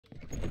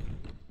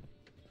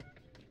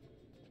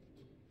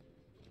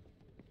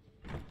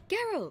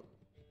Gerald!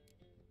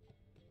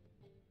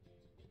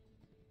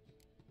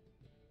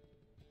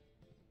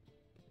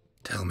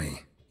 Tell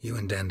me, you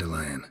and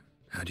Dandelion,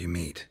 how'd you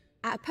meet?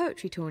 At a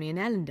poetry tourney in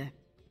Ellender.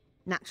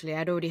 Naturally,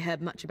 I'd already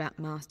heard much about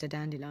Master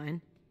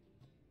Dandelion.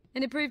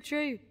 And it proved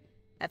true.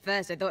 At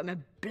first, I thought him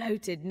a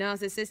bloated,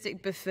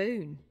 narcissistic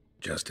buffoon.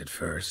 Just at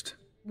first?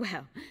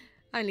 Well,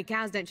 only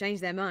cows don't change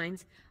their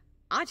minds.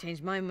 I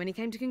changed mine when he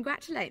came to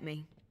congratulate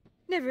me.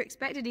 Never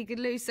expected he could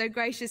lose so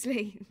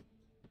graciously.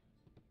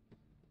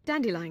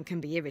 Dandelion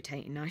can be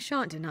irritating, I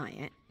shan't deny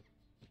it.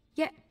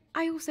 Yet,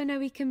 I also know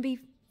he can be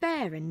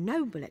fair and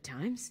noble at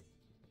times.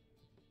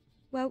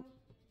 Well,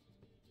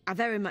 I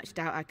very much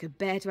doubt I could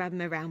bear to have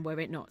him around were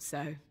it not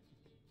so.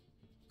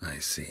 I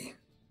see.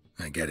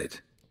 I get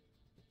it.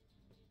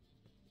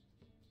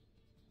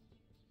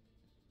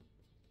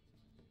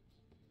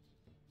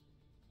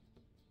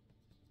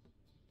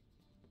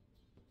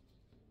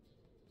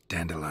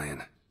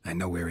 Dandelion. I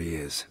know where he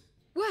is.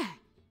 Where?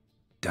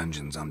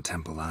 Dungeons on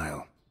Temple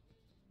Isle.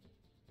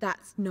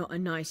 That's not a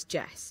nice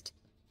jest.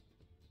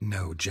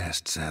 No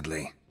jest,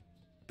 sadly.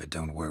 But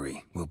don't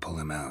worry, we'll pull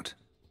him out.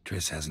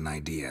 Triss has an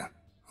idea.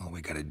 All we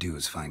gotta do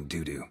is find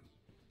Dudu.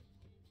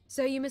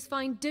 So you must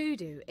find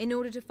Dudu in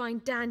order to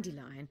find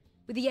Dandelion,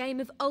 with the aim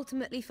of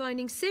ultimately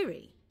finding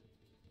Ciri?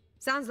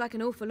 Sounds like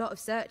an awful lot of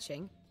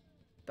searching,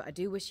 but I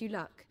do wish you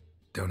luck.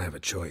 Don't have a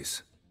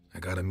choice. I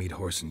gotta meet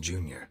Horson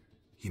Jr.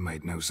 He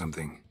might know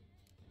something.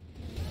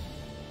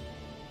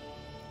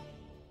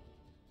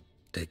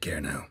 Take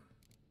care now.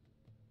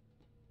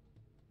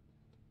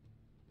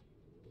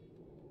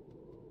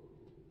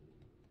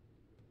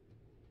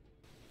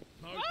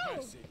 No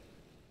passing.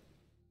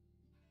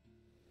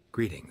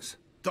 Greetings.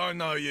 Don't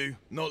know you,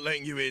 not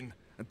letting you in,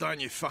 and don't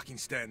you fucking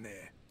stand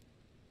there.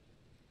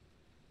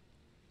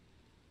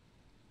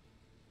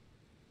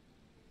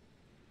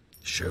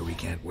 Sure we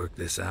can't work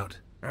this out?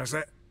 How's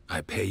that?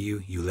 I pay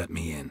you, you let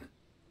me in.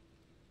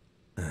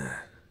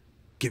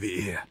 Give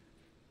it here.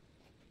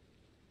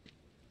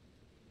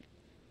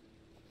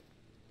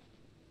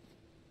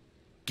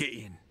 Get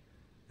in.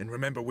 And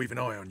remember we've an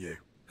eye on you.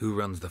 Who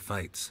runs the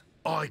fights?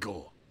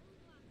 Igor.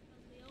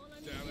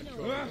 Down the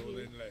corridor,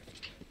 then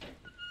left.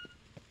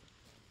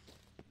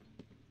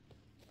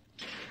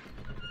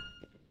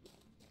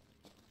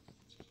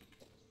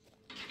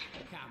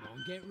 Come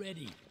on, get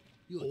ready.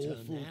 Your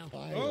turn now.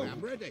 Oh,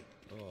 I'm ready.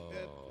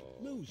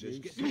 Losers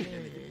get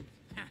carted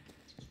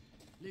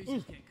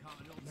Losers get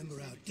carted off.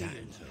 Remember how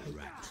Dan's a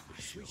rat for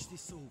sure. Switch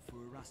this sword for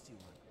a rusty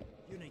one.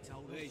 You need to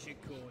hold on. There's your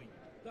coin.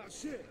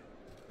 That's it.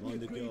 Mind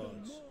the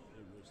guards.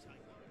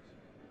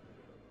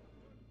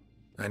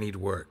 I need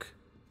work.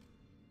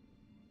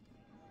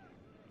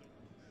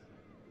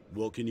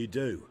 What can you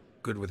do?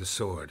 Good with a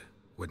sword.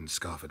 Wouldn't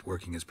scoff at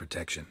working as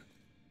protection.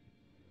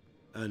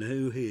 And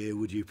who here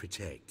would you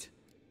protect?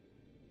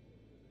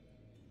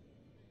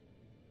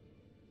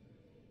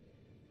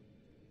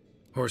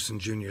 Horson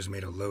Jr.'s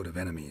made a load of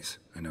enemies.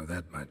 I know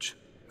that much.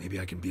 Maybe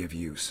I can be of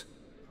use.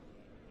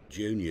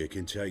 Junior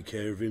can take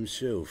care of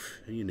himself.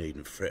 You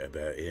needn't fret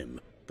about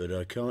him. But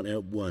I can't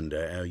help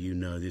wonder how you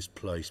know this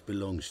place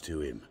belongs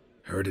to him.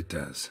 Heard it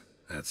does,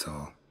 that's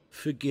all.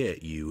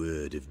 Forget you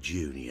heard of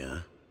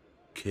Junior.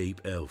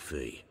 Keep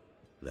healthy.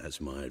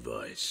 That's my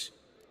advice.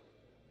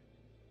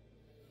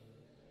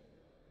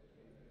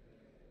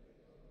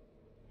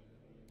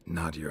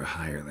 Not your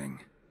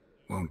hireling.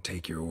 Won't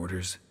take your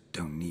orders,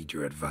 don't need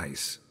your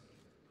advice.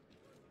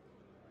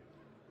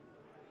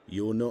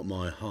 You're not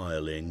my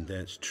hireling,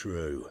 that's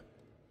true.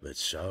 But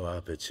so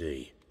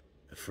uppity.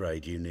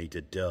 Afraid you need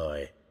to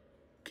die.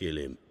 Kill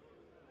him.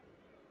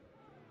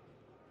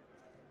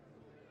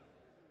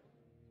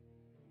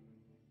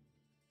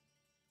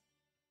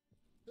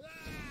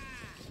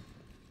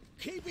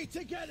 Keep it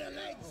together,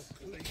 lads!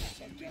 Oh,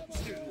 please,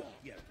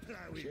 you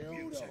plowing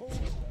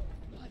mutant.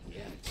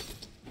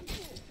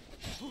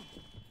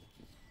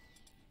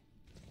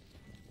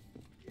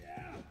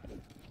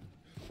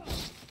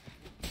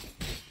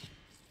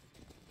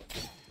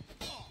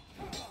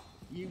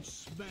 You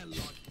smell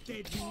like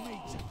dead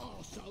meat,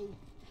 arsehole!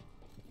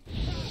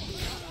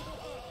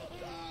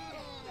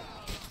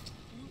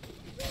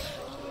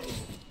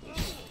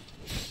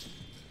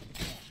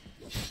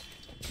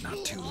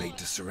 Not too late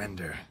to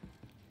surrender.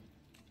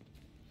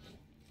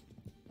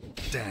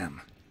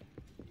 Damn.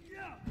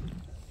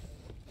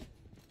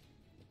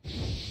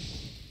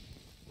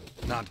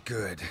 Not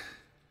good.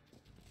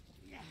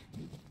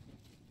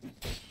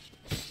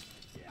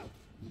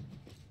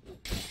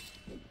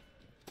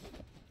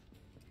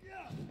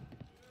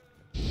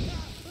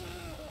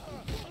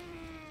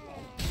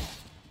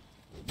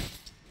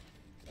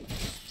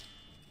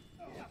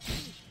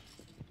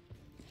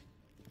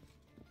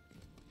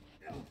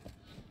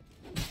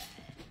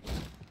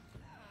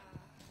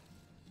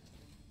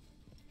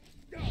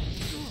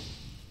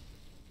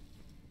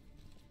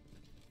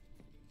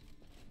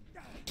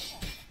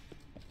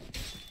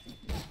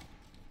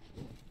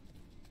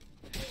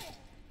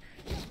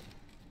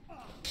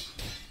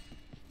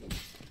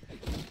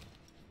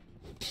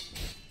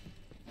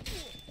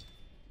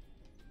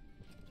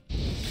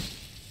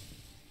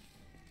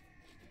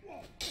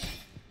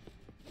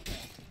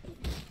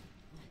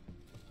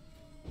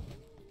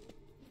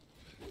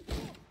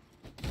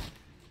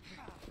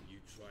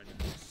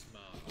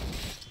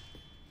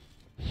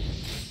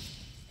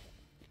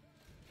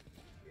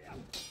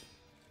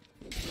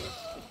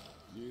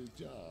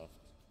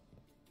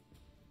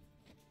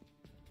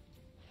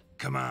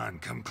 Come on,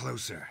 come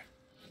closer.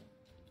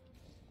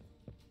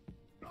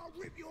 I'll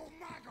rip your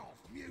mag off,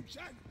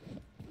 mutant!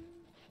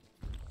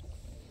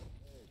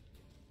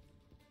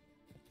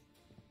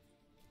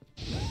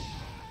 He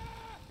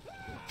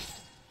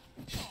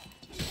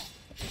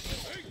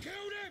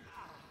killed him!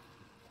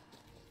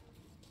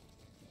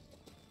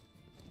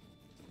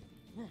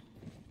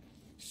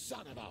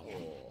 Son of a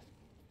whore!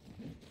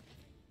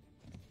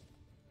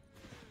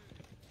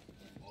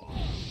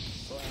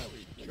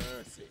 Fiery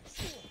curses!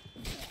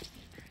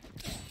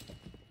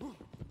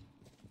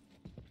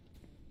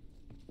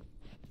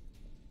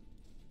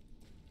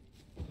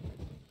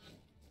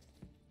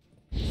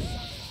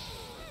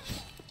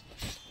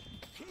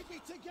 Keep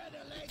it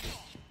together, legs!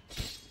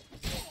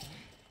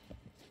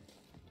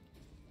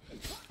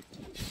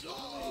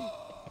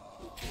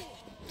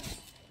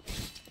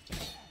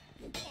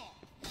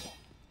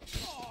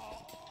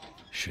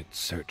 Should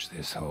search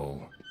this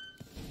hole.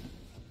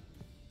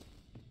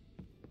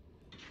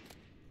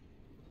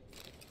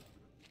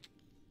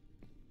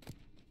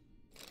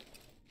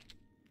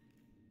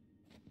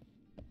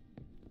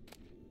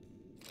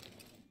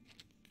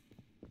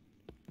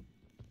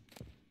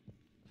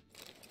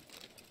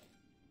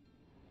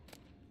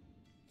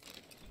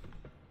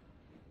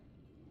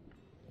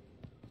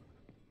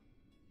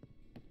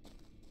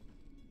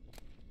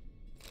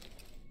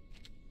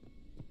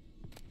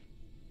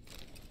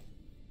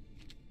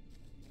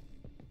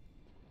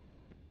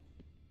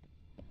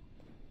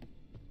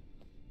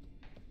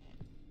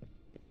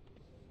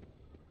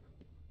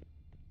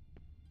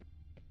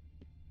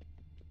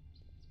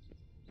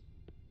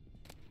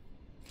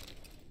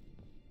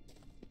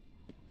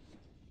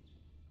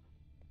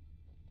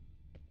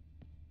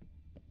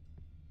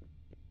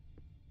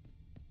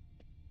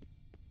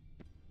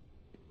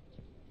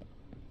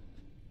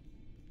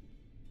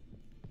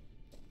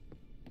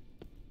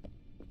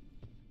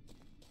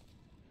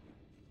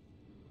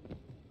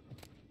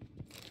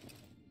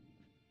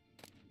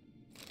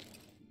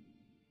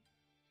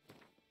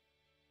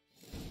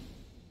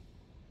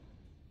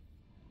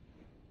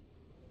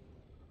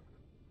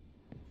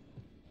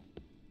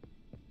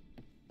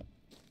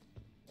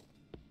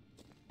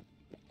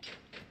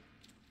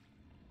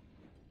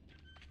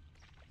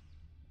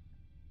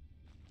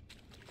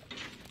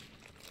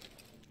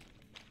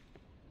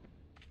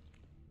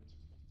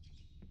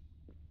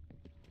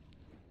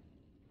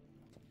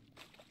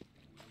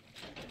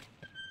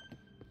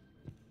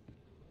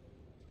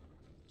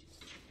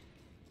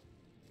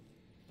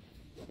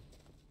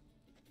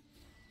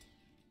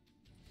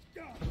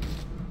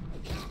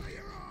 Cover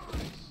your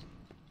eyes!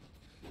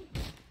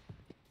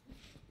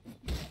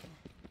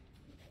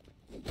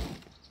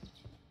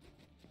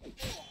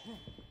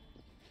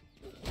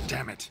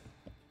 Damn it!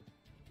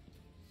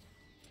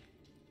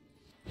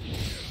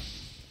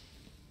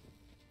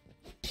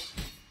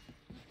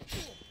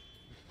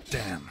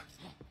 Damn.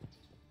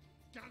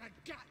 Gonna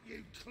gut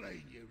you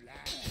clean, you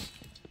lad!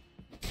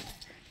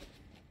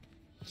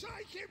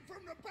 Take him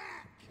from the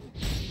back!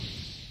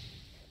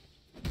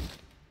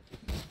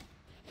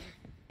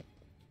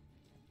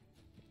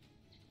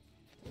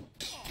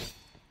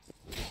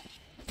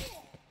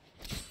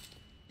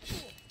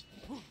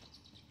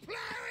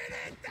 Plowing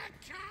in the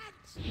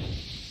cunt!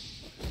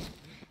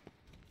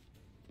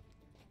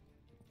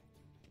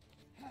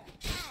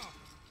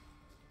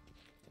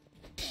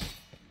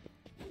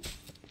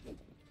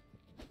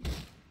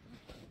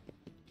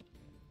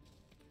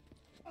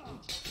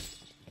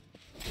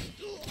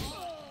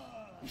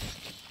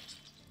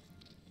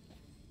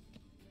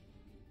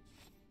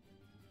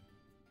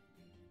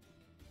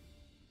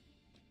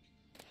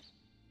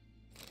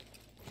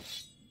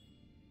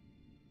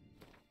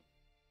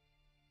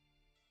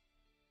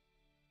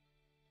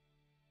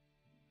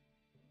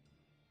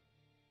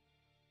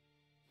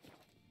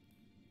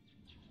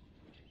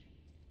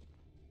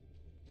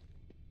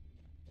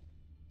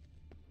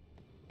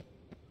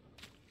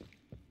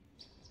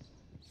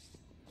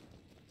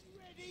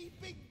 Ready,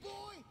 big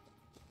boy?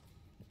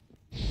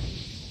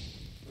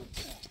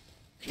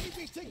 Keep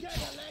it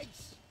together,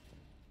 legs!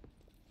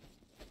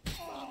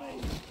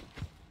 Mummy!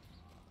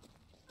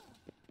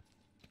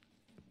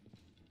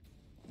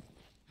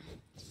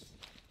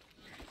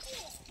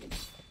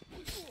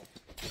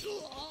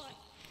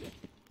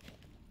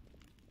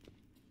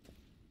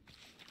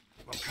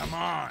 Well, come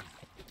on.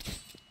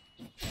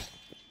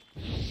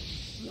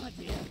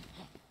 Bloody hell.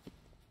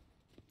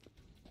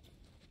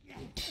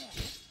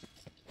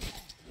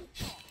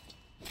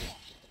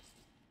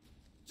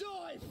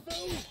 Die,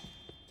 fool!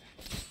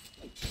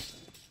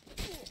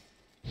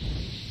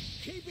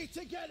 Keep it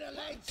together,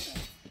 legs!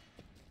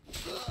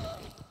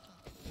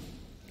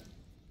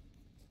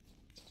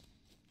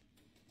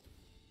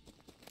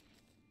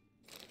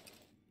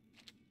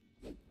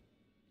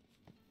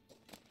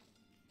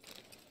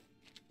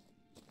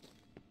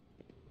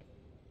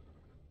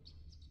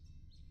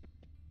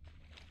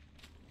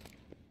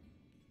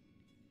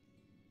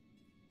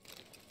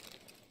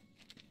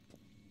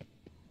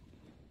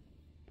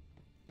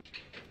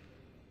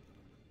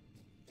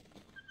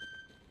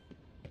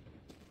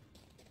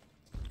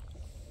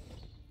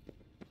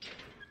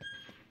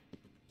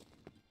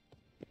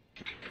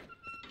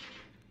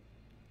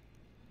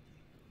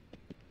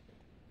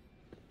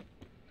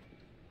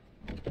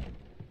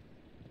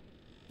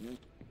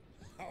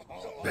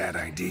 Bad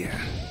idea.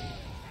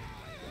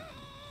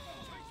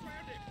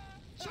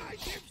 Take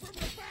him from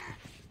the back!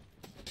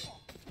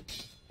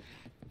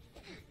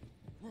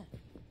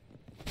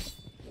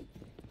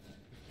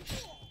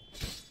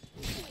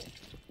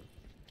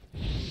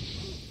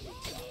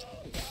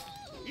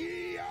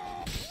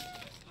 Yeah!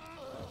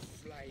 I'll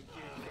slay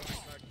you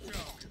like a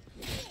dog.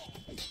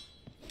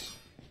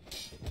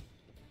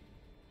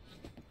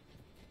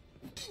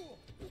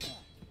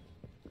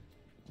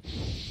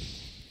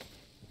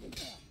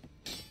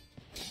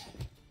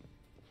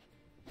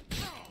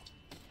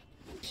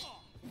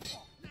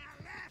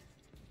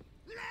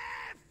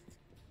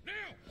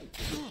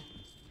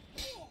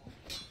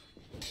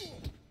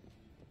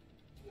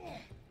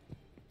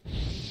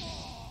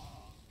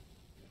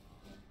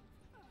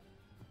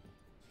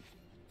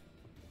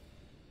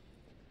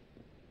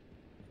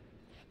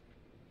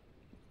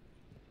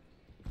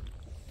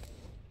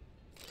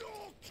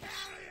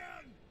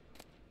 Carrion!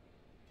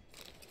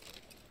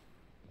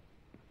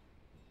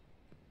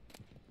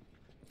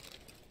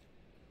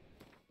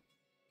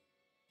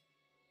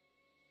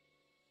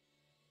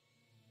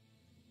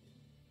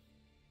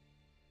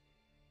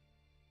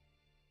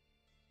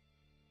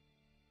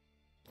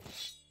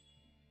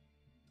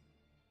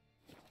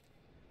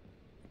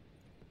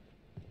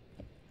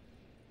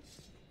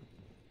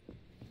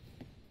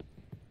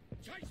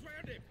 Chase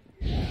round him!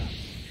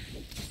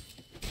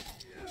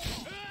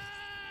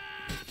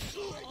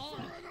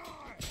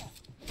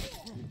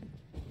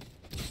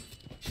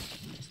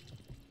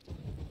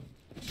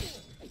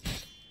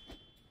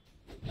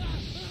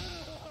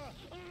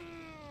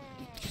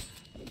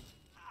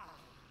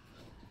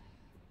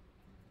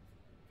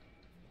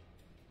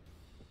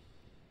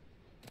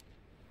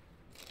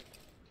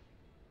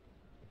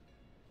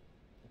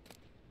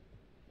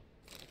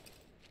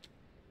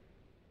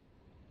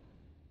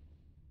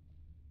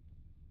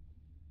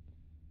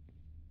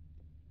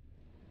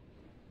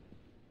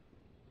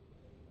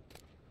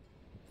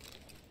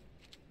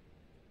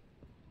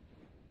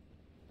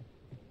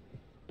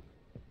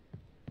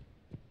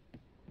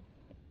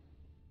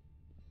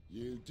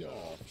 You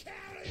dog.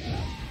 Carrion!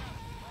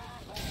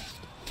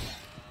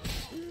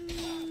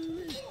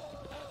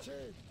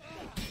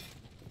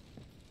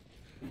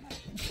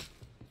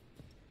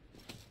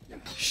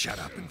 Shut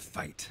up and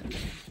fight.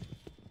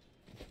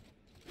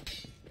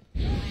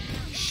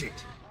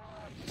 Shit.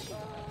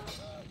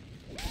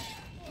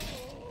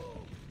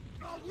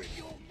 I'll rip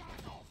your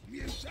mouth off,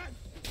 mutant!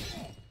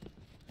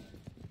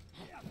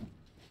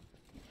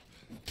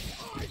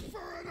 Eye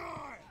for an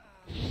eye!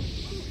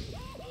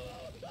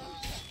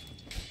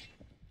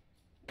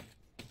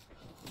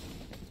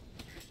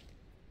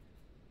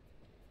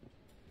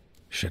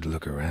 Should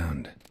look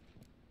around.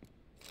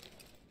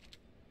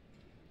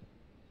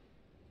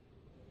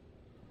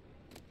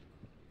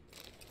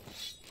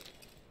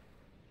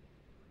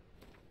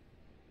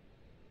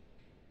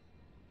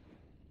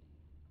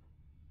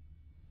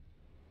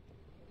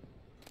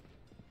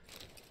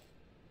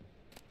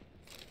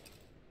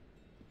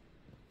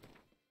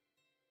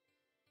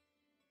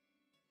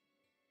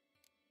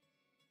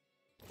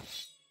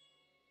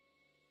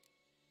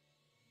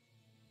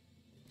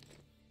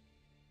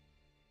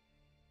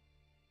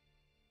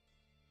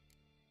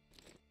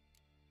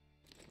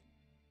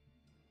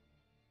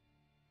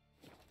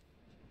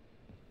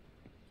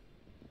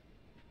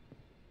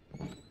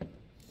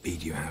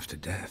 Beat you half to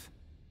death.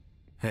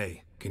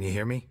 Hey, can you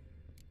hear me?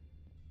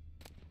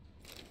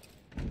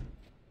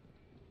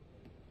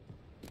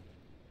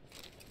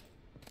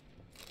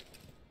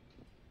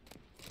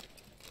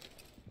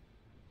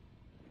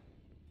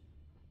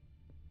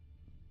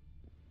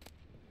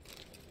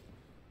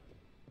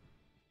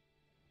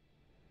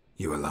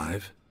 You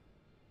alive?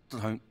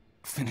 Don't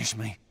finish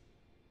me.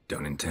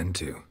 Don't intend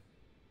to.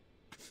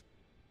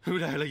 Who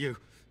the hell are you?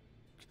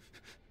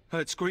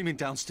 Heard screaming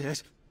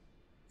downstairs.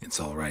 It's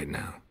all right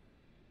now.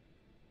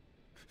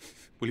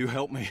 Will you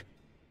help me?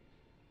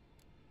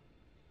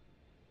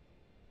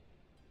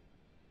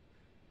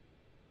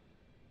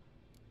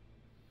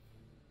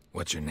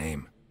 What's your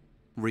name?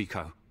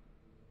 Rico.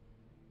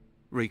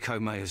 Rico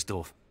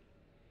Meyersdorf.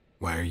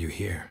 Why are you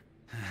here?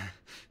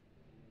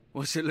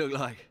 What's it look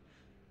like?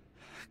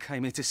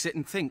 Came here to sit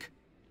and think.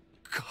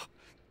 God.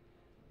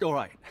 All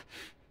right.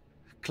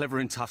 Clever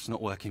and tough's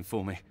not working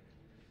for me.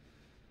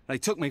 They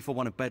took me for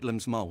one of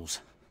Bedlam's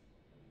moles.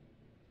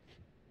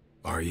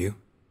 Are you?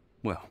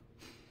 Well,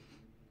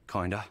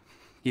 kinda,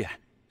 yeah.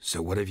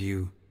 So what have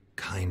you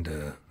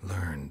kinda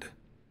learned?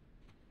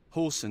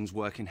 Horson's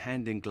working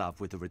hand in glove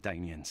with the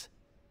Redanians.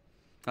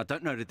 I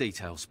don't know the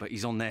details, but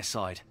he's on their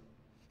side.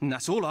 And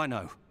that's all I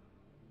know.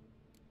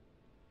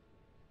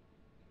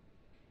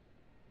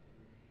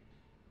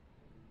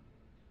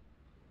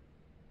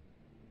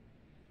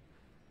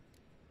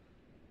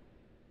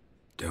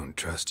 Don't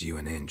trust you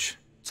an inch.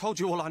 Told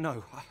you all I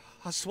know,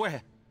 I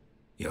swear.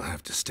 You'll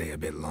have to stay a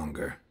bit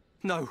longer.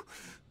 No,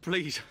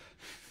 please.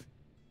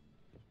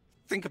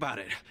 Think about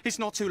it. It's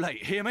not too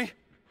late, hear me?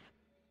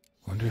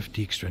 Wonder if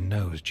Dijkstra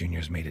knows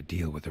Junior's made a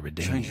deal with the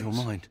Redanians. Change your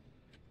mind.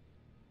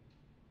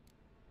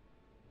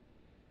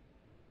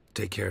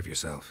 Take care of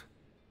yourself.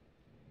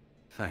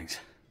 Thanks.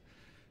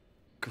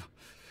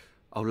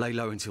 I'll lay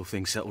low until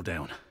things settle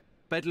down.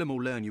 Bedlam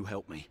will learn you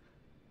helped me.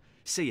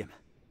 See him.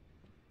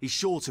 He's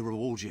sure to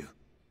reward you.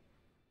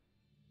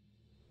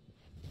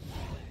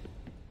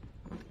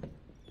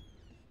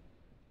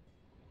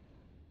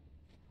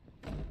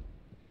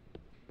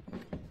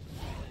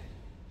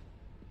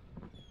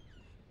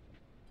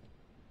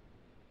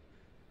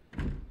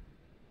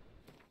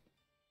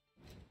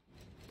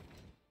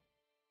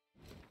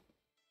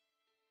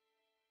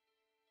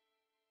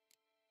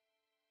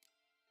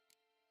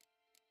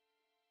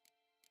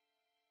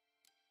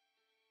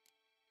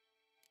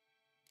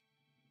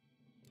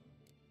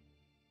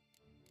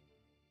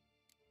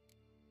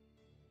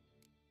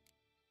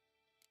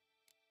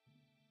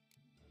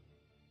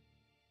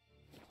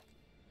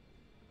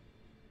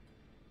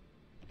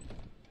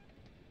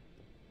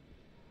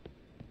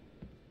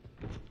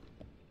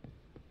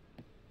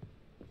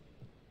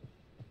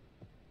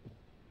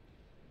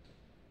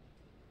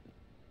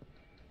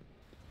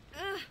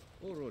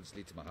 All roads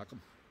lead to Mahakam.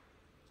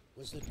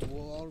 Was the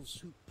dwarves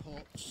who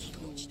popped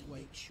Snow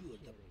White sure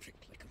the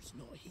pricklicker's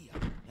not here?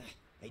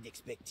 I'd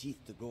expect teeth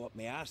to go up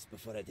my arse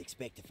before I'd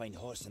expect to find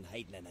Horson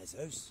hiding in his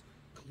house.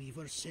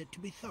 Cleaver's said to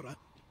be thorough,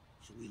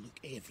 so we look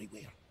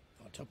everywhere.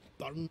 Got to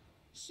burn.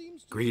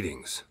 Seems to...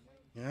 Greetings.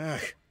 Ah,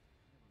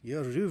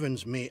 you're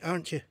Reuven's mate,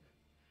 aren't you?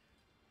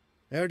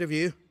 Heard of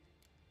you?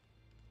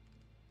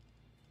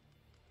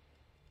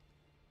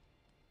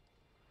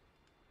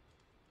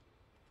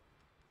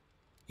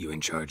 You in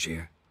charge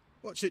here?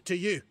 What's it to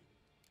you?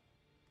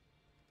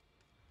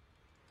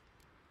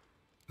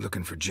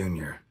 Looking for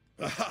Junior.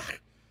 Ah,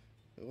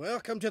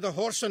 welcome to the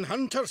Horse and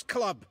Hunters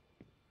Club.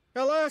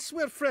 Alas,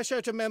 we're fresh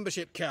out of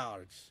membership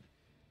cards.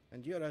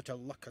 And you're out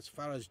of luck as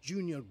far as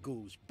Junior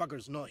goes.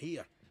 Bugger's not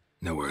here.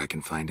 Know where I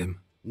can find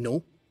him?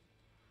 No.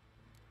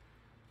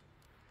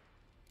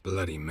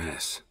 Bloody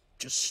mess.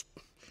 Just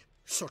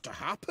sort of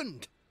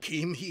happened.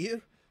 Came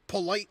here,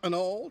 polite and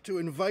all, to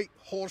invite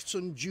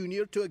Horson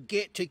Jr. to a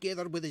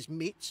get-together with his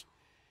mates.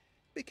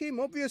 Became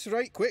obvious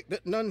right quick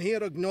that none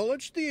here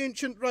acknowledged the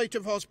ancient right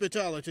of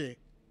hospitality.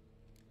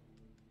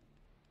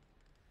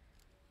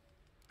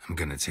 I'm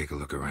gonna take a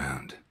look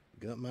around.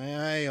 Got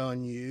my eye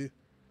on you.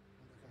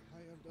 Have I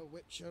hired a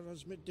witcher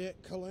as my debt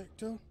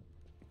collector?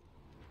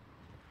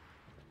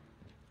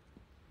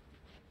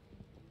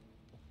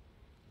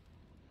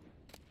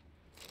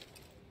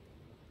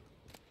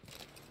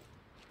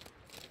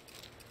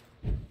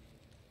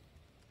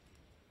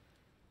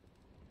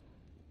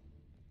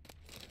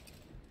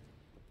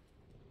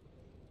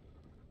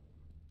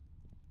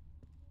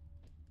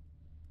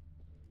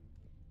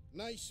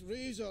 Nice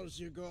razors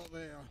you got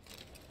there.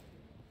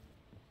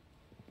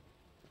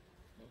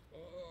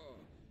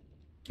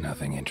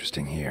 Nothing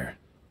interesting here.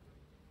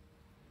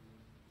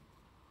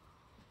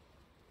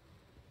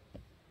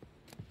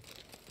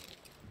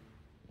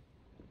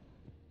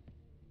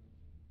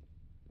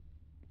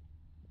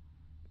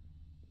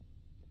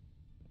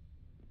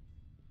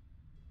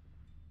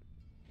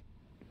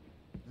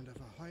 And have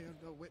I hired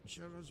a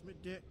witcher as my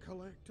debt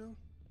collector?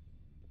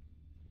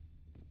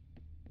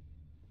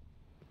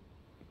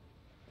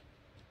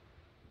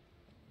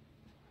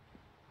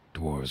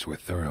 Dwarves were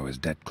thorough as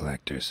debt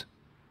collectors.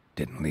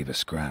 Didn't leave a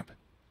scrap.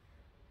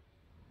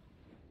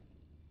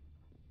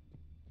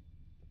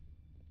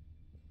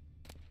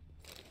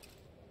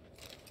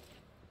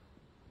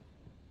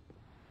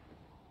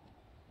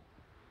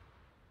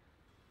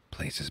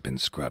 Place has been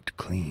scrubbed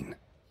clean.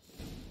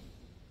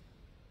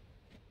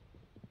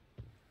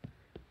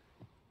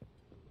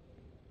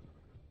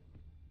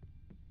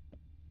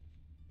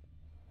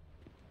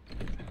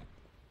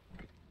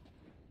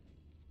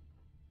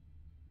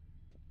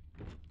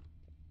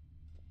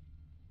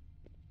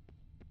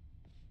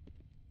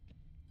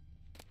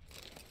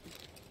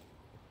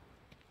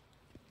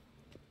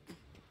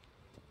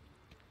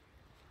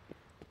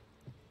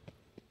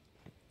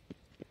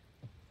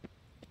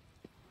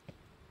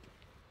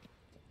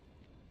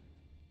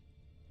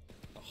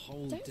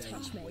 Whole Don't day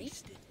touch me.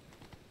 wasted.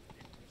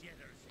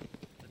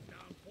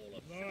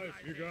 Life,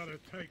 you gotta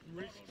take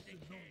risks and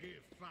not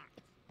get fat.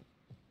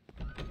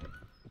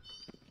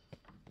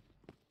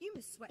 You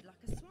must sweat like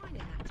a swine in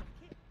that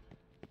jacket.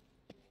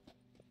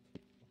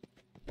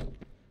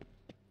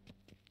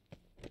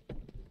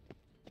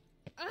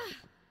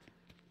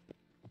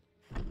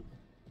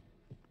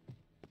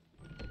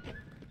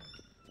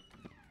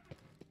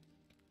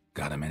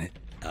 Got a minute?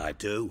 I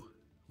do.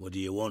 What do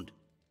you want?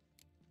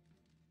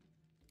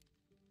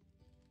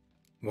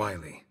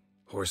 Wiley,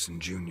 Horson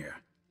Jr.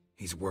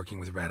 He's working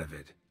with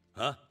Radovid.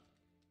 Huh?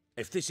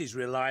 If this is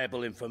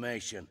reliable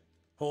information,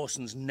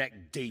 Horson's neck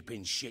deep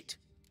in shit.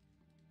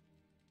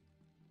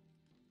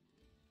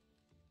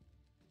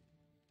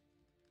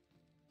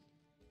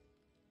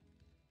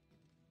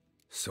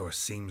 Source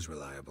seems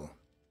reliable.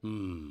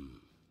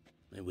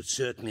 It would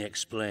certainly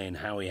explain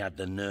how he had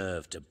the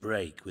nerve to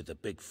break with the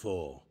Big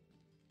Four.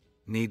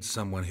 Need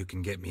someone who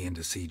can get me in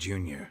to see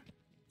Junior.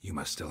 You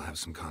must still have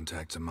some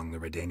contacts among the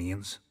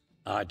Redanians?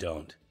 I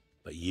don't,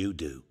 but you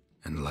do.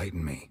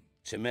 Enlighten me.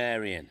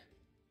 Temerian,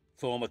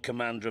 Former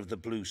commander of the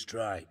Blue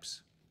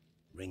Stripes.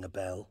 Ring a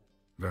bell?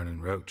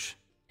 Vernon Roach.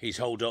 He's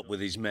holed up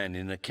with his men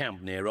in a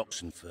camp near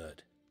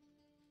Oxenford.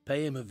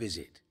 Pay him a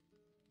visit.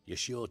 You're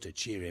sure to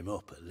cheer him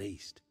up at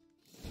least.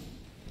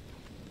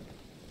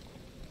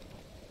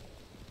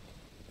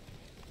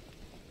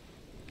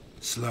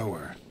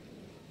 Slower.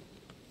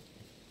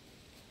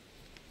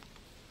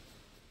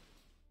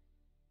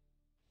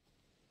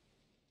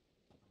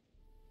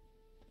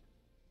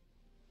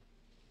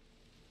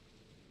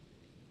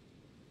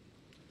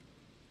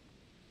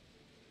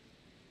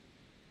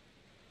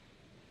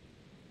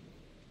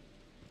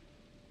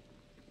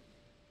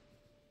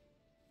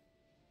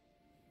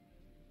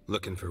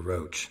 Looking for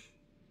Roach.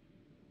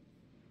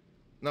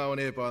 No one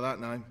here by that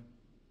name.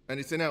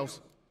 Anything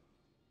else?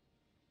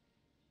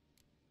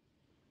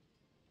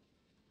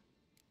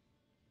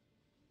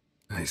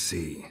 I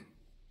see.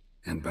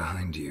 And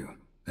behind you,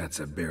 that's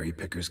a berry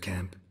picker's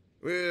camp?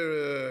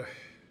 We're,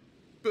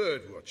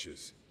 bird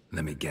watchers.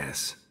 Let me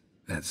guess.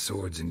 That's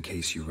swords in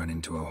case you run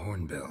into a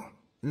hornbill.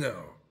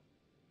 No.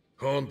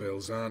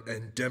 Hornbills aren't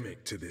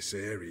endemic to this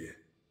area.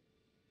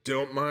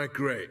 Don't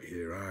migrate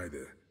here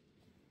either.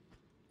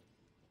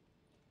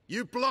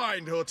 You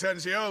blind,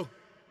 Hortensio?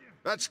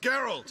 That's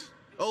Gerald,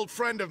 old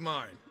friend of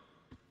mine.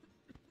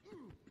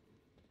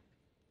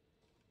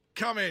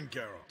 Come in,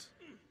 Gerald.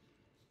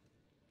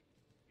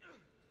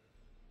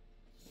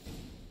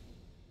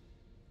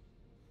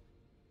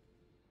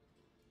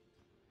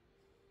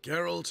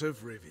 Geralt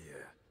of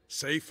Rivia,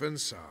 safe and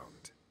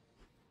sound.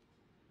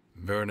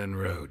 Vernon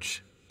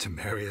Roach,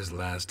 Temeria's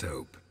last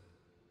hope.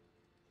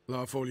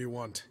 Laugh all you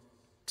want.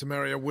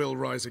 Temeria will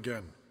rise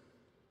again.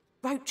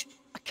 Roach,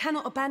 I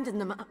cannot abandon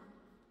them.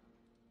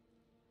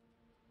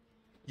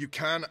 You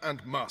can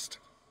and must,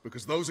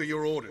 because those are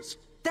your orders.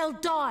 They'll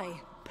die,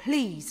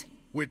 please.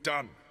 We're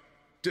done.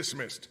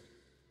 Dismissed.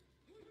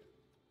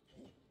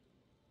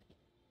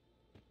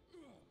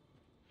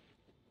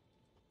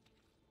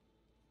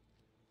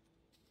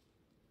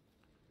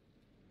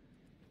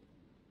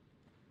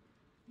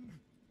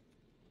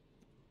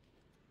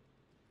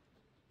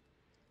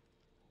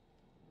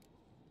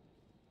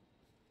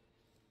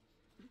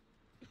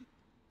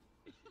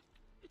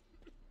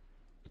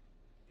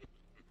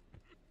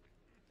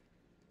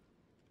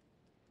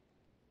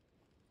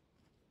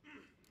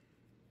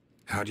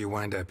 How'd you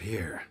wind up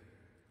here?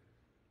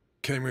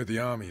 Came with the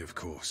army, of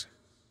course.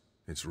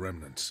 Its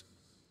remnants.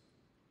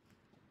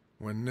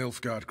 When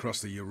Nilfgaard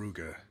crossed the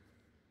Yaruga,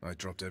 I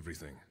dropped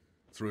everything.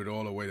 Threw it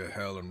all away to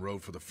hell and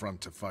rode for the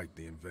front to fight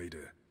the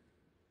invader.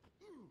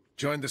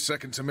 Joined the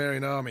Second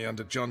Temerian army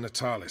under John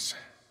Natalis.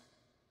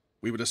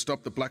 We were to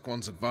stop the Black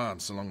One's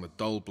advance along the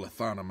Dol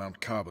Blathana Mount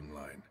Carbon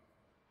line.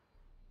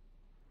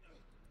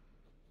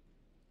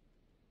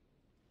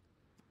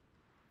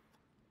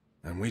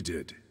 And we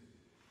did.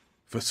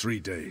 For 3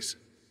 days.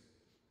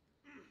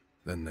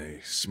 Then they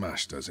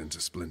smashed us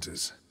into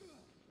splinters.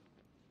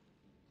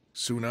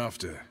 Soon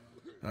after,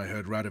 I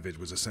heard Radovid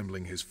was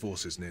assembling his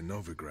forces near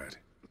Novigrad.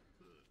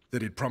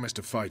 That he'd promised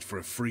to fight for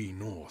a free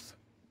North.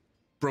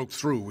 Broke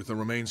through with the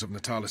remains of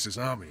Natalis'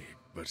 army,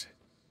 but...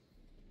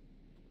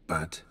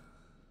 But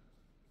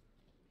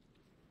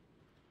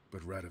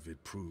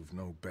Radovid proved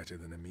no better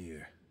than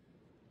Emir.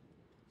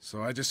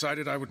 So I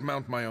decided I would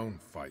mount my own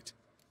fight.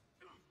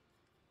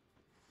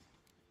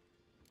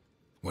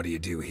 what do you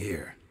do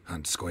here?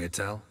 Hunt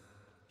Scoia'tael?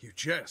 You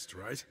jest,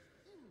 right?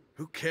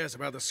 Who cares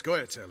about the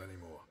Scoia'tael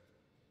anymore?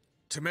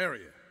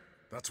 Temeria,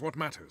 that's what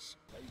matters.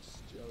 Feast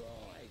your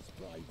eyes,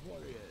 brave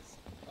warriors,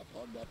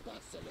 upon the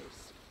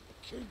Basilisk,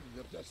 king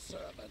of the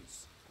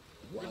servants.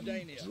 One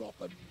drop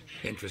of...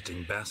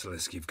 Interesting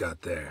basilisk you've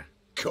got there.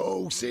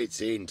 Course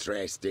it's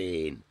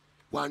interesting.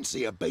 Won't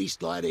see a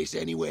beast like this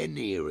anywhere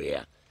near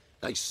here.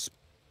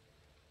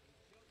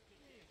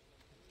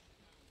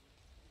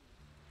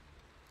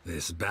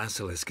 This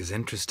basilisk is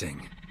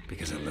interesting,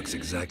 because it looks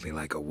exactly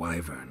like a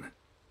wyvern.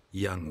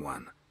 Young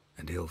one,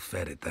 and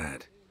ill-fed at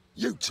that.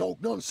 You talk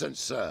nonsense,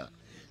 sir.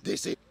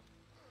 This is...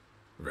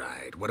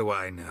 Right, what do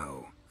I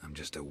know? I'm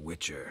just a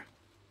witcher.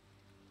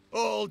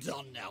 Hold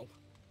on now.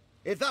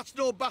 If that's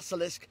no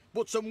basilisk,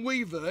 but some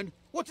wyvern,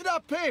 what did I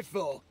pay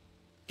for?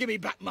 Give me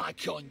back my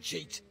coin,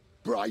 cheat.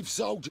 Brave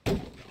soldier.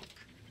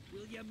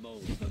 Will you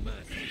moan for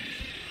mercy?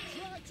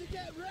 Try to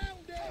get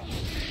round it!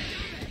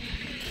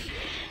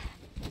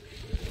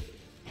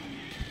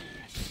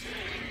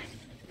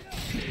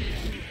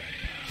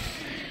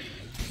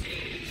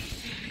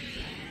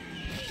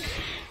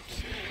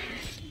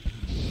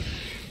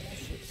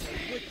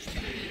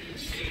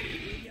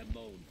 Will you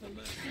moan for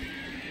mercy?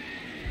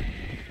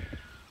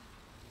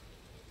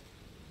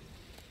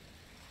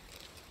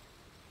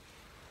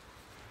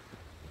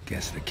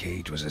 Guess the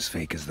cage was as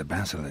fake as the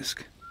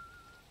basilisk.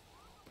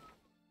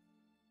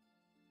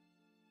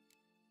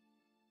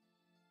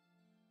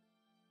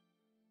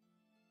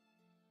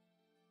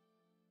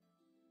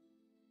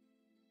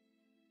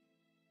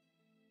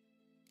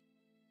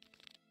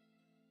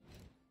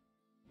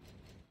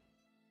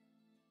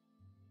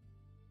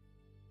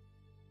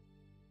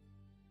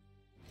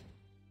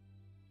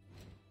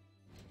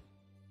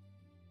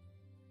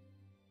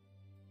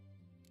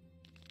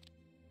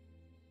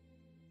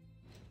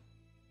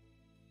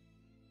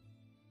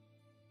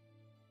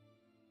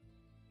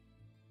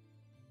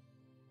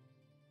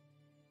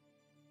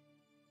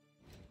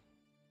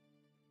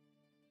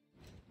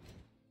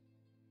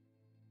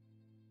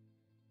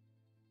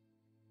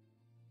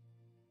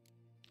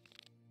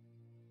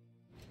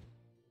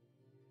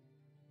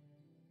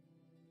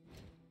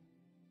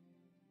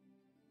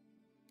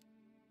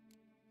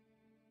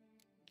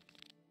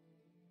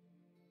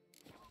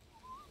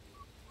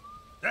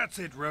 That's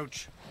it,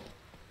 Roach.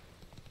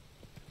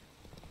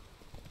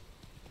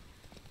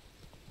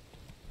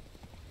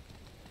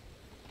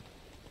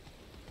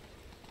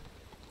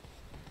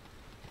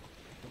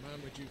 The man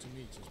we're due to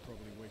meet is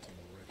probably waiting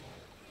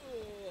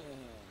already.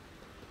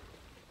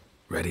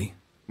 Ready?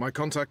 My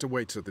contact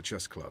awaits at the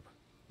chess club.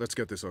 Let's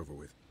get this over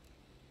with.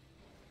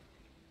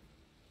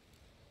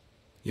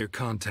 Your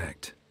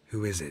contact.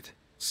 Who is it?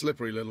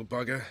 Slippery little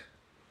bugger.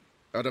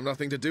 I'd have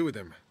nothing to do with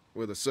him,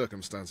 were the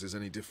circumstances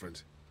any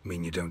different.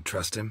 Mean you don't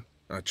trust him?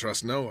 I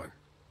trust no one,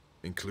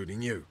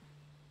 including you.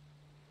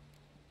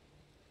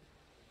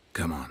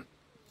 Come on.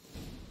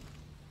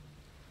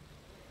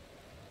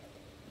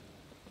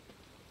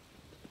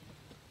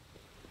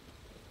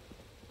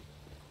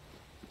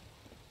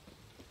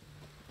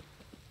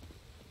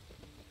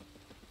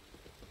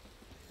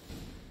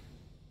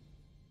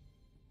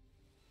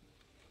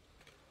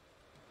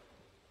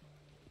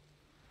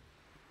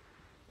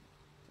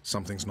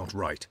 Something's not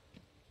right.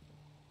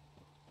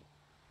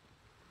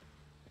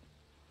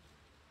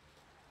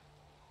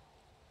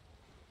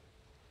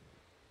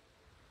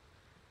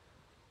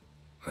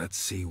 Let's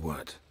see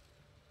what.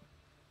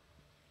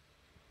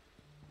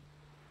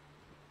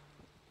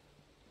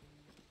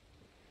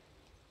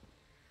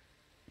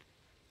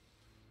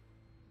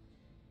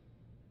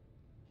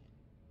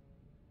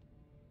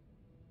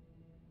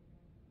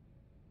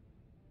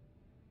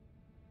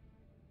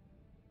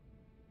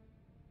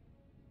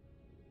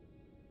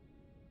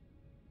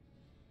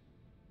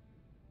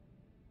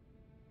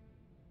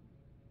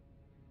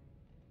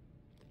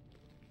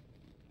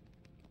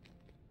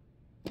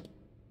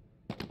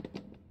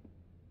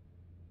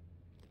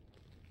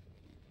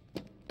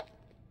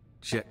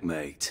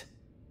 Checkmate.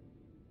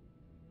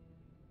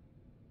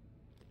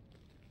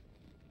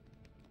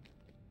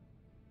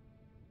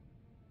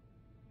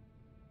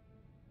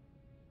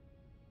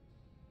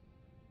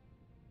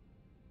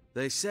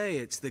 They say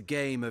it's the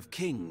game of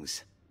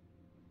kings.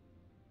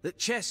 That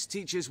chess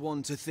teaches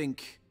one to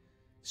think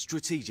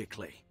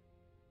strategically.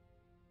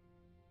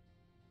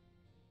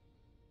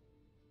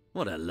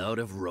 What a load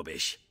of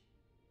rubbish.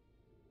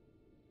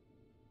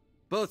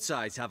 Both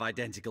sides have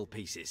identical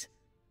pieces.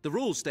 The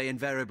rules stay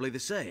invariably the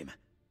same.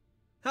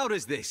 How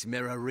does this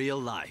mirror real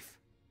life?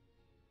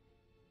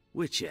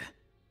 Witcher,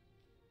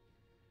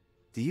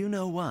 do you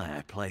know why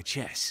I play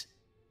chess?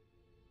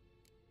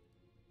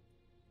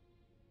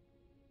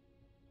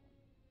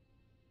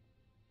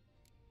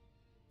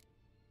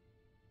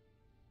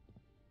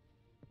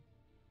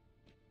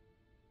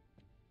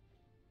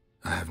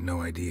 I have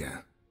no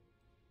idea.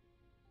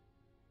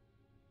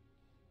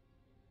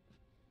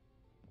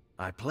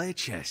 I play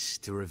chess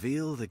to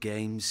reveal the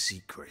game's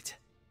secret.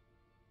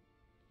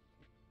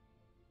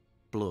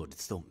 Blood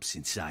thumps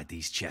inside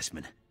these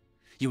chessmen.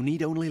 You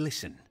need only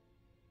listen,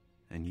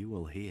 and you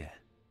will hear.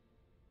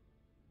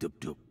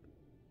 Dub-dub,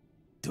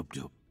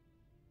 dub-dub,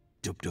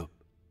 dub-dub.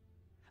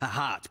 A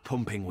heart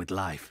pumping with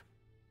life.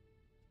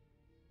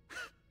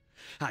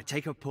 I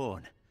take a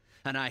pawn,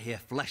 and I hear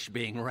flesh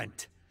being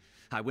rent.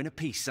 I win a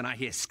piece, and I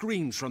hear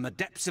screams from the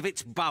depths of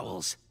its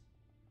bowels.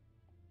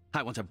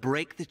 I want to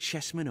break the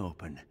chessmen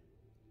open.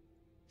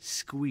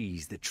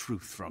 Squeeze the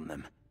truth from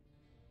them.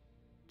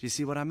 Do you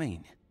see what I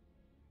mean?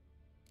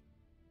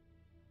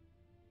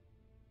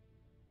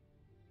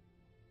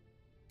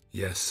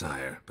 Yes,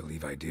 sire.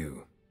 Believe I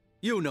do.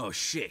 You know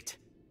shit.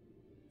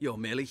 You're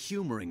merely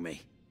humoring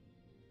me.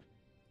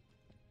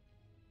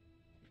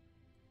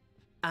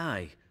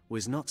 I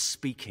was not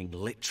speaking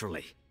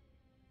literally.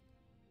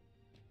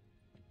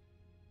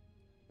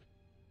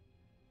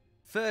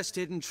 First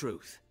hidden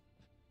truth.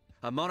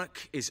 A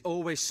monarch is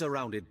always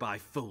surrounded by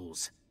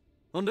fools.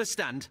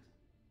 Understand?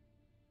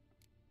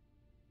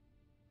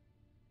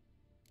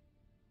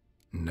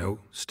 No,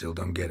 still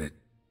don't get it.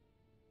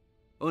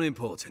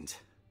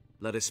 Unimportant.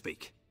 Let us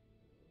speak.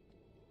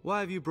 Why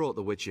have you brought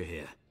the Witcher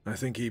here? I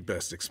think he'd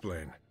best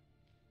explain.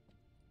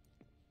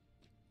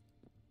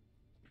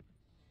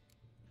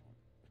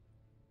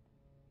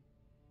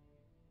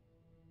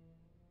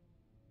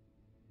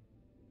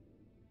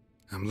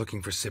 I'm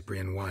looking for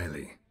Cyprian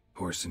Wiley,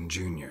 Horson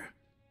Jr.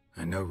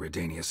 I know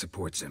Redania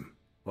supports him.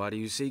 Why do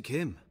you seek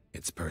him?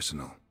 It's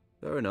personal.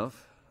 Fair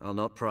enough. I'll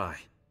not pry.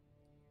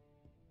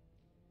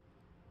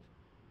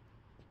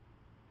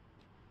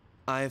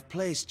 I have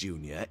placed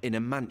Junior in a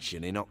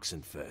mansion in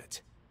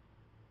Oxenfurt.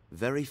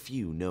 Very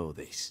few know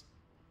this.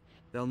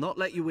 They'll not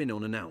let you in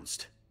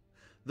unannounced.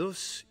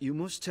 Thus, you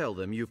must tell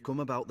them you've come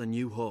about the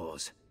new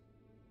whores.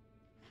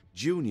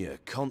 Junior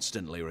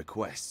constantly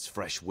requests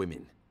fresh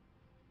women.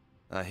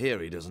 I hear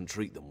he doesn't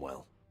treat them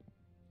well.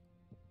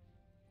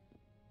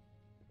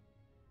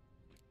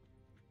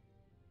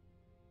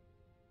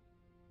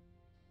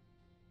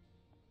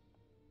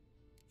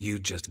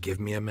 You'd just give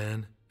me a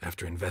man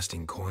after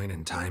investing coin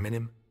and time in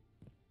him?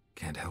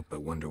 Can't help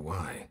but wonder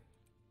why.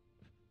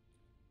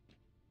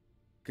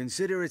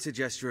 Consider it a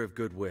gesture of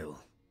goodwill.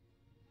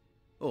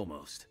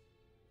 Almost.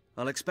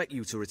 I'll expect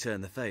you to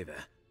return the favor.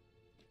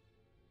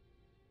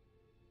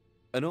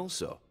 And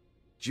also,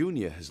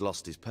 Junior has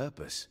lost his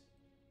purpose.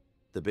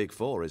 The Big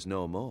Four is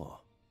no more.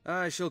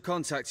 I shall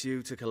contact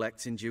you to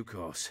collect in due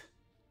course.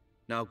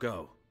 Now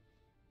go.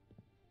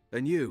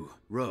 And you,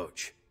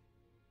 Roach.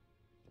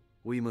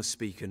 We must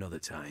speak another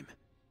time.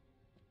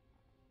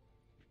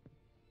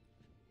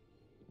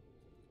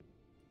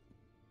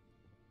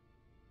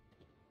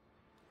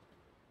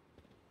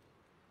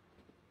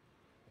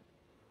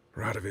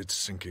 Radovid's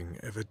sinking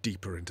ever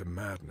deeper into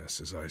madness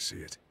as I see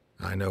it.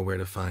 I know where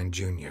to find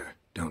Junior.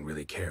 Don't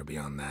really care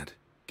beyond that.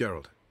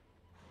 Gerald,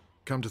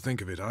 come to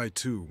think of it, I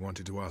too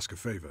wanted to ask a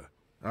favor.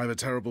 I have a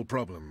terrible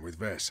problem with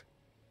Vess.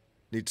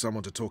 Need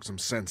someone to talk some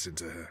sense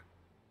into her.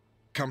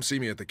 Come see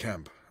me at the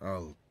camp.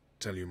 I'll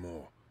tell you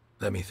more.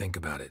 Let me think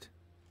about it.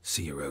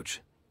 See you, Roach.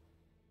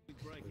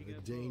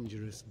 A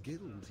dangerous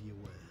guild you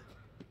were.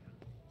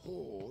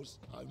 Whores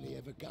only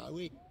ever go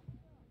in.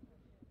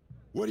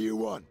 What do you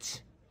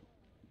want?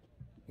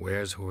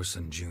 Where's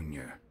Whoreson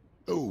Jr.?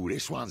 Oh,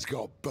 this one's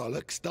got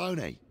bollocks,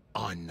 don't he?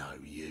 I know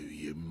you,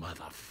 you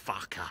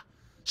motherfucker.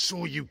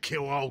 Saw you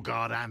kill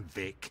Olgard and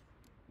Vic.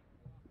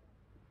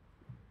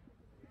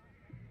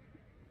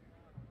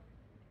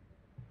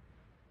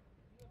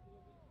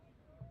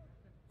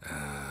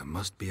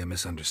 Must be a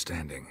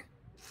misunderstanding.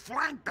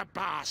 Flank the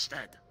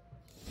bastard!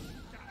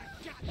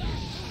 Take him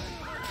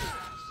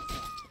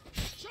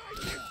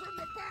from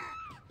the back!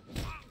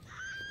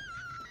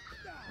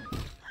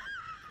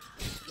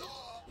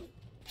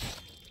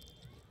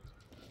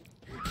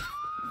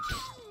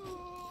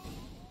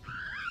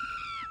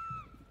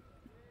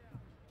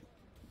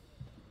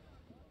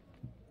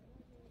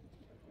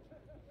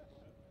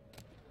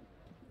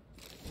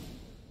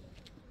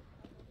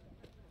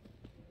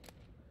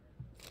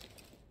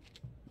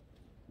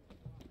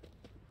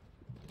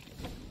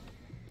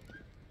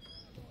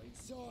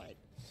 Inside!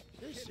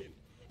 Hit him!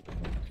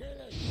 Kill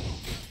him!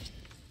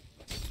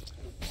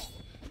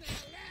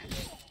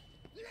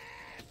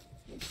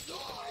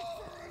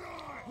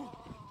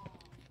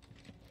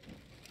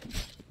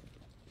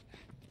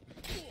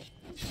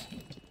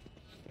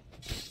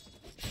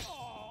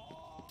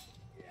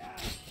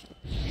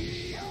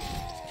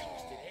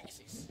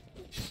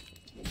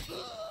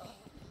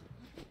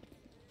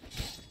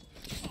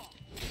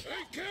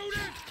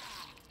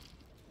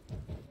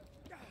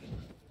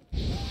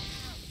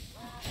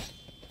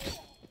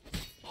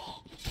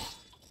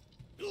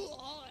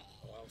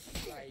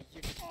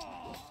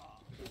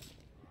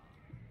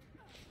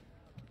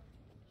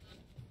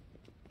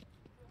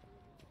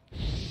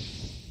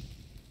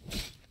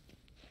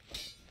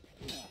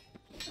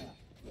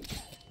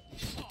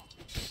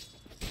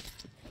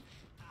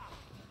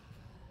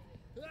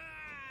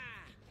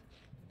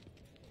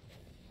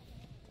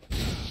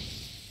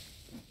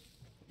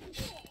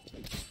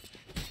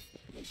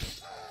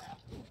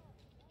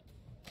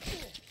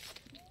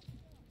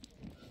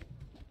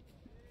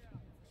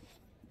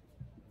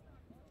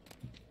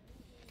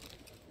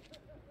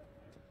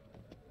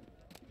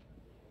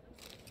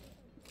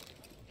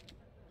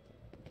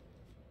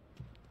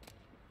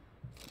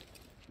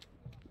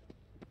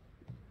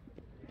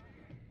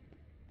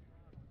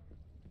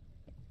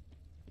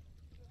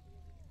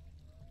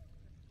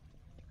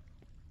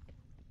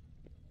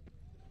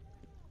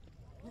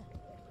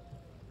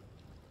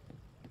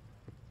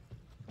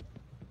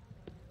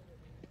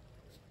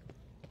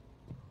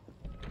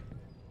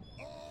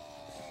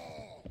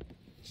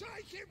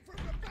 Take him from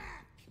the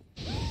back!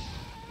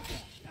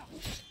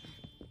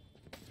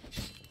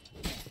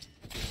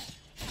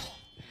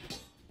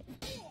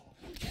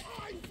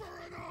 Eye for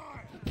an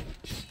eye!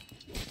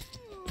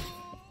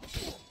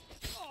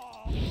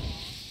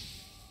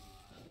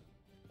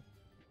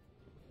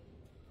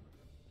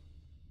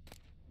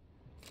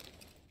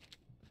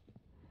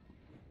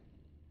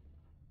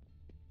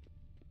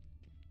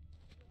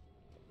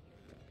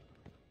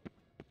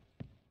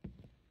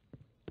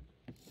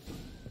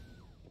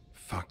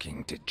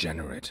 Fucking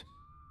degenerate.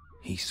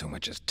 He so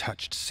much as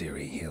touched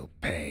Ciri, he'll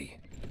pay.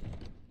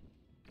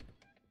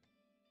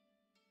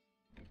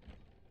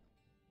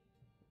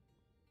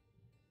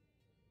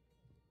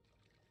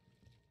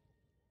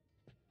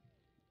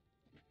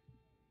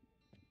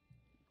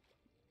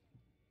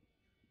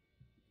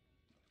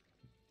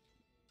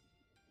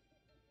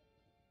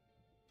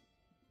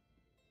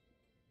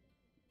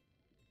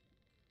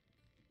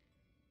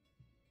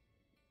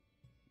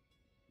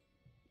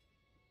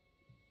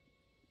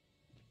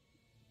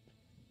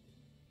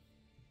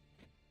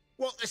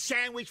 What the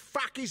sandwich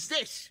fuck is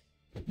this?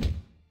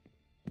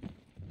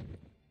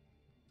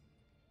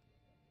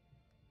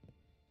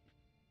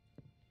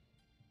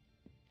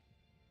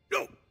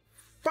 No!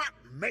 Fuck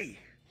me!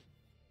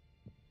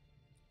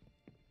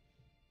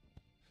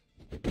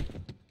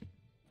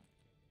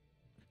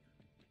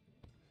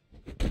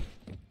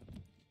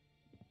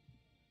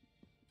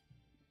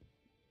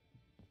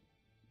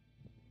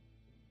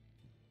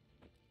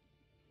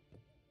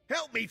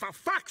 Help me for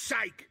fuck's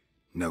sake!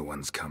 No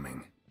one's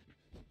coming.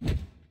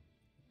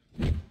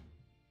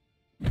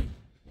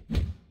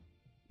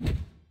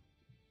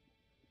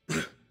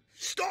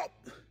 Stop!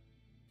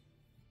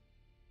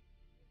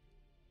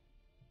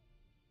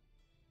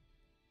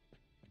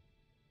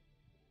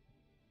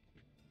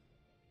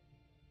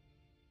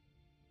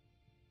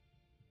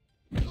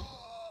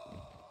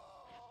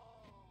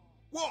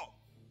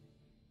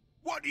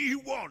 What do you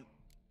want?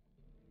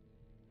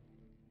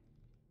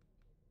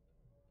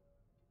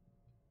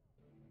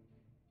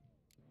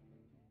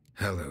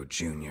 Hello,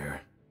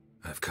 Junior.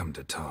 I've come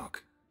to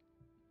talk.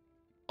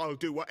 I'll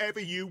do whatever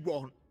you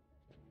want.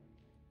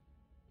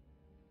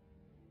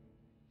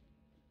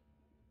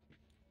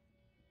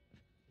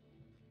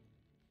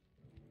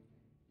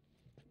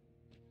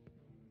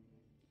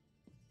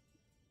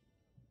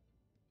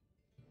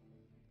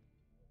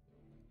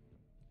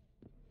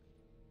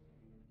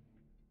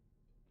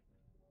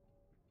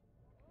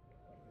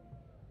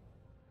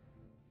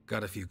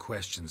 Got a few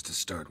questions to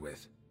start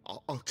with.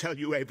 I'll tell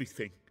you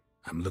everything.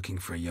 I'm looking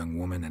for a young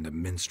woman and a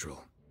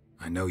minstrel.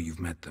 I know you've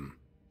met them.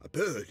 A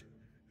bird?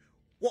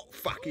 What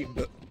fucking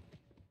bird?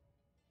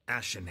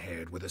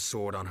 Ashen-haired with a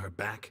sword on her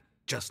back,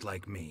 just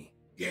like me.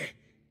 Yeah.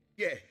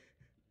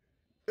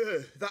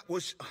 That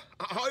was...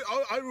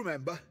 I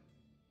remember.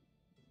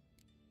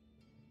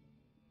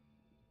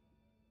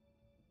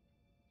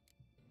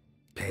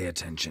 Pay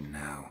attention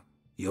now.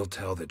 You'll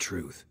tell the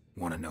truth.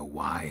 Want to know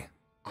why?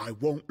 I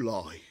won't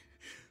lie.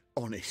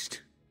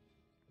 Honest.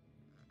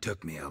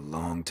 Took me a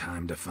long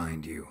time to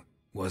find you.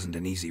 Wasn't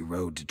an easy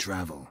road to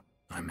travel.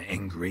 I'm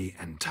angry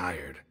and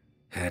tired.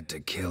 Had to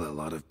kill a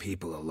lot of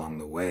people along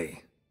the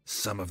way.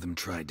 Some of them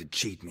tried to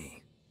cheat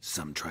me.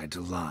 Some tried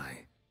to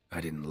lie. I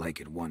didn't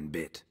like it one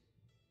bit.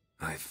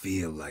 I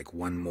feel like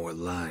one more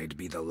lie'd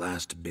be the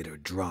last bitter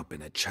drop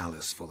in a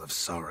chalice full of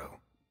sorrow.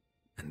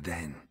 And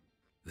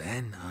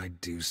then I'd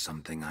do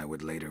something I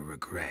would later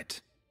regret.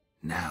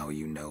 Now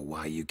you know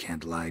why you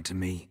can't lie to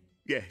me?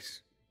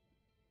 Yes.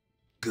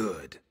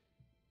 Good.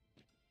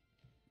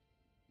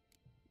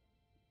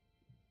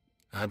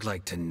 I'd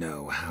like to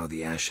know how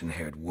the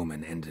ashen-haired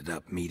woman ended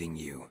up meeting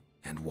you,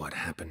 and what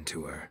happened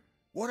to her.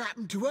 What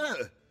happened to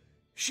her?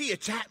 She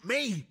attacked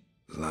me!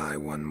 Lie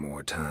one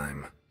more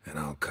time, and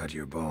I'll cut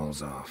your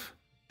balls off.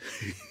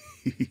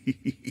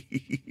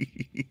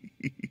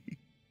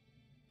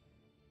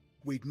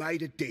 We'd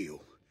made a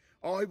deal.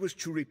 I was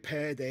to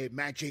repair their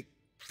magic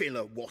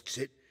filler,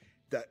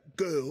 That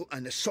girl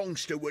and the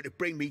songster were to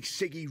bring me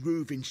Siggy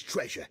Reuven's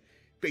treasure.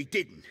 They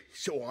didn't,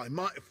 so I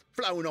might have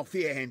flown off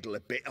the handle a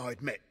bit, I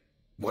admit.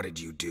 What did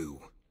you do?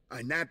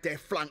 I nabbed their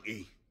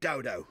flunky,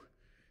 Dodo,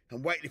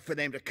 and waited for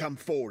them to come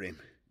for him.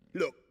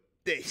 Look,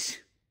 this.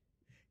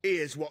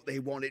 Here's what they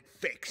wanted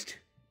fixed.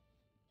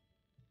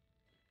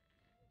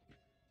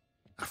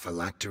 A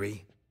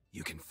phylactery?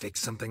 You can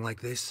fix something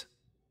like this?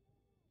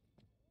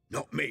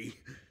 Not me.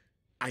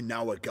 I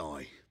know a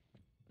guy.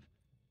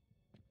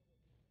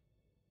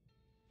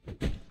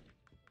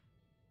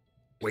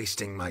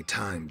 Wasting my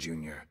time,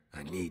 Junior.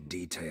 I need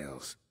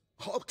details.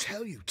 I'll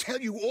tell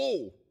you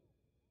all.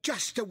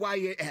 Just the way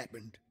it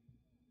happened.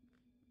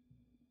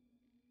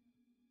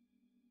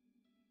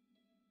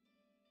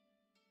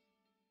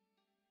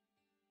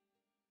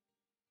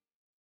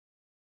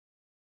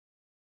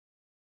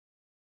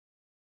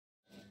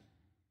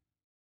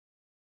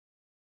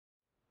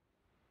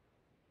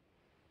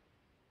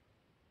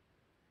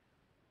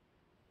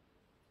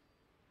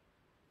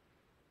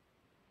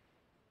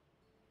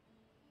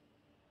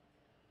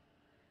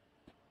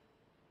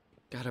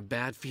 Got a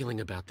bad feeling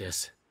about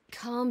this.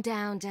 Calm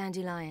down,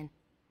 Dandelion.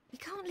 You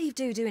can't leave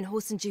Dudu in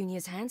Horson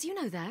Jr.'s hands, you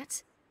know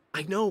that.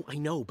 I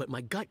know, but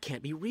my gut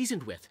can't be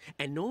reasoned with,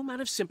 and no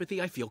amount of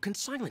sympathy I feel can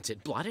silence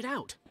it, blot it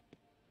out.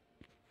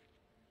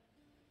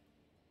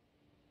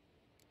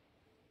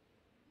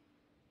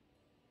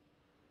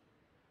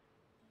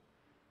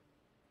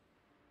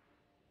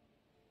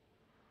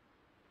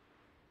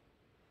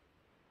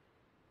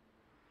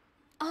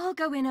 I'll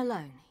go in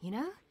alone, you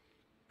know?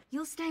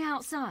 You'll stay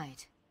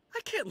outside. I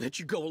can't let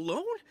you go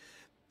alone.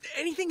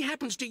 Anything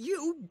happens to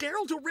you,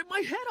 Gerald will rip my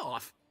head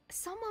off.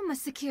 Someone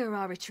must secure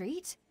our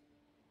retreat.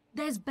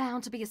 There's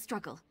bound to be a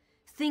struggle.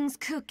 Things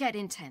could get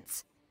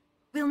intense.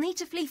 We'll need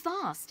to flee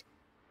fast.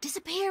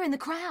 Disappear in the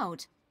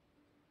crowd.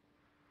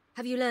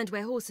 Have you learned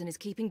where Horson is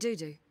keeping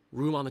Dudu?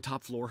 Room on the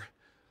top floor.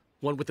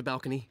 One with the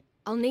balcony.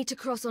 I'll need to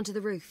cross onto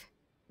the roof.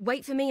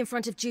 Wait for me in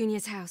front of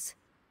Junior's house.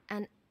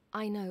 And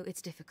I know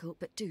it's difficult,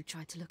 but do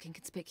try to look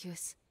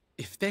inconspicuous.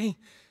 If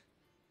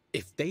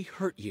they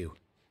hurt you,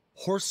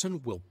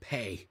 Horson will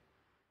pay.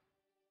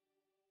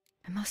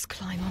 I must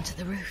climb onto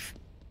the roof.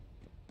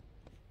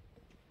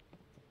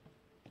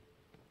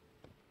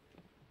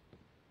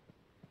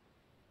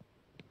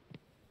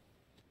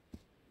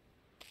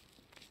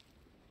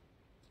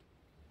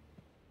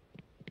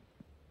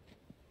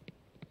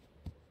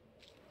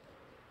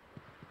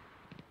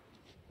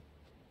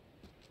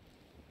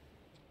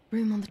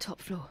 Room on the top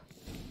floor.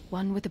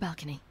 One with the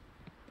balcony.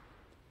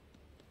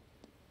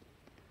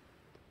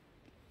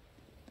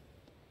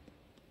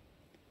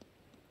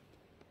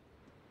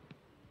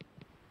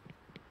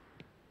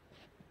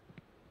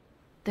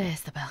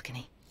 There's the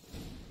balcony.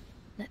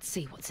 Let's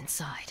see what's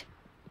inside.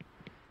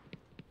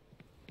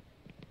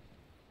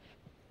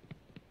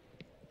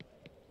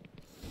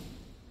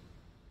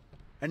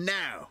 And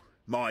now,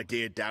 my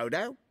dear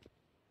Dodo,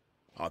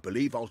 I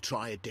believe I'll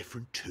try a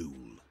different tool.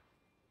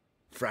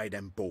 Afraid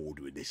I'm bored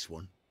with this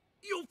one.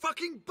 You're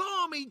fucking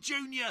balmy,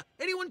 Junior!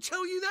 Anyone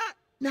tell you that?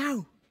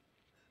 No.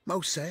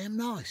 Most say I'm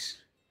nice.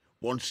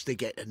 Wants to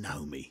get to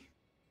know me.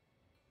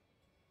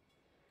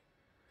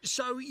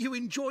 So you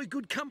enjoy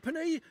good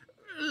company?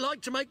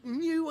 Like to make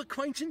new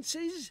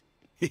acquaintances?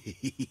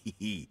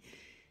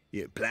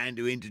 You plan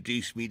to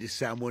introduce me to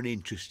someone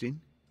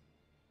interesting?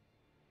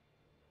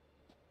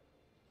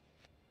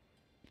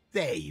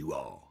 There you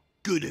are.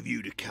 Good of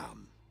you to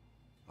come.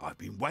 I've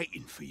been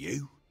waiting for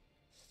you.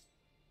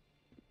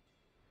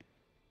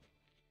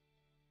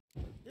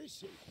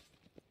 This is...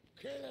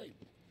 Kill him.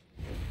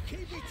 Keep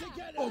it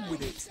together. On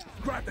with it.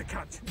 Grab the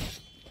cunt.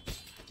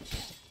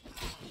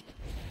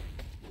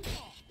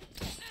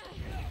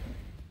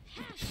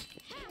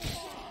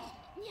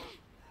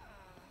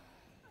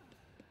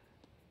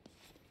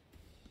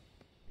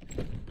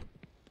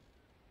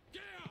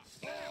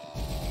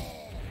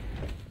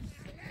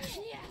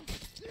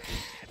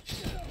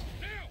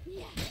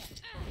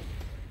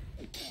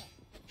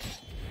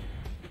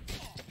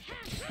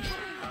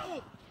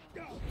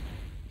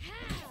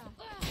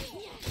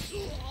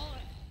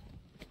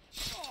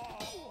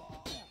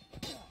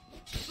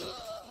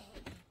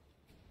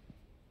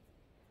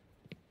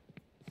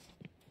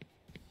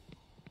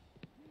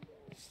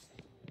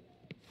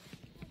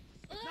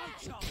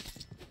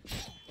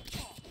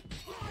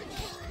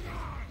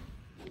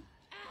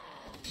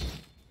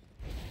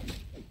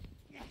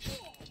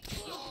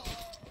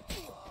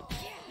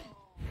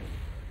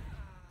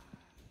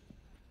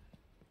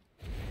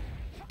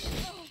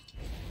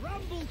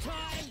 Rumble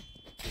time!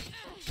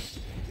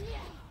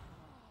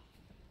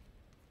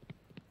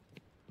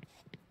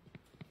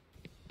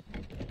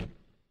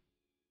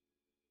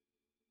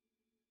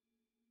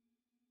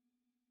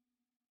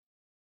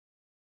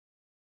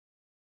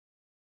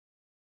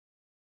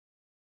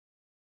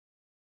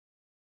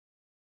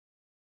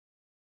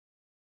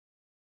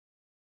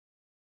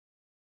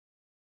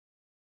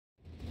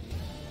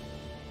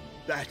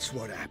 That's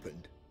what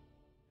happened.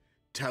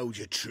 Told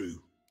you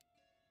true.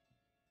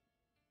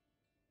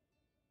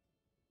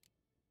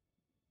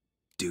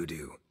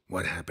 Doo-doo,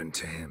 what happened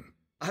to him?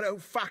 I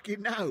don't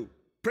fucking know.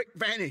 Prick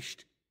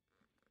vanished.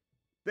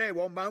 There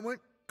one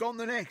moment, gone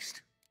the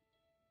next.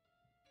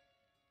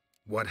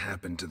 What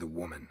happened to the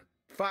woman?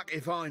 Fuck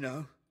if I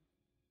know.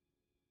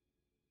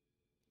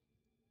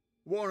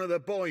 One of the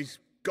boys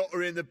got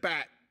her in the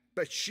back,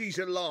 but she's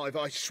alive,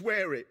 I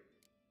swear it.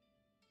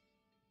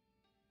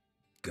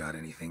 Got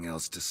anything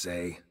else to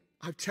say?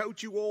 I've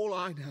told you all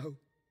I know.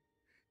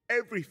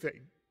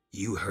 Everything.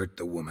 You hurt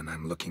the woman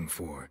I'm looking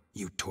for.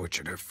 You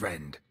tortured her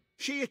friend.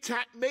 She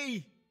attacked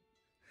me.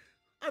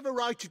 I have a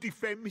right to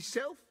defend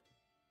myself.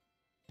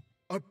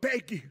 I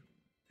beg you.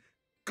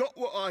 Got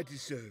what I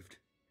deserved.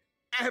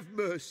 Have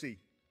mercy.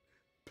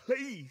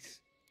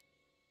 Please.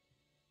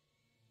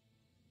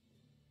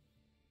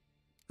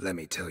 Let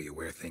me tell you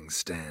where things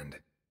stand.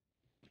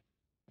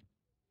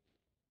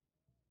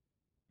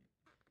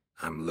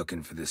 I'm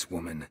looking for this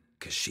woman,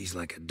 'cause she's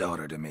like a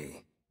daughter to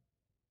me.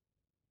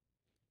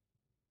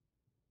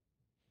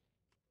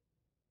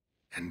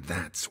 And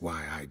that's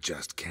why I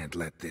just can't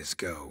let this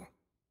go.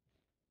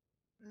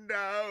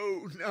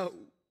 No, no.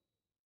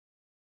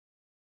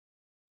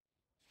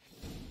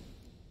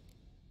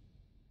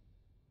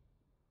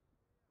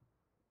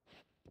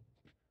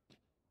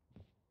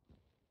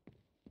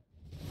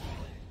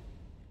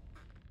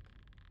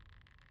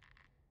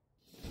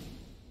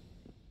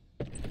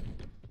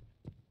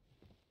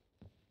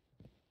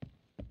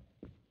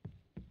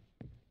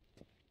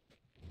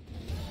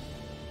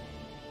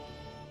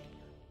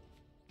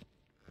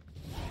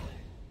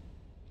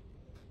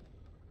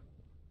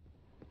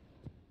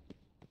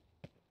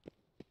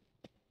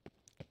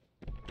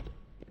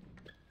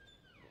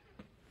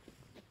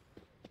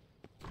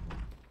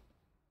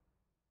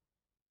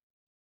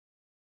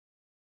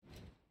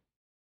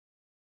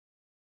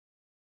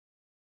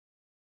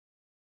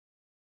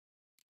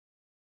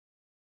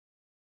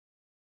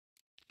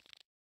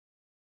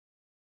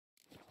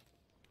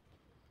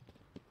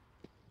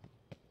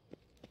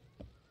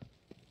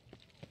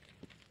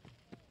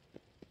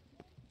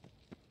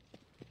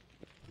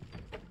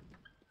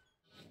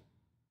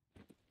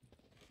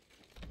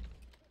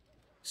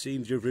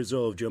 Seems you've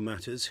resolved your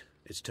matters.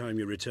 It's time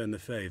you return the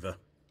favor.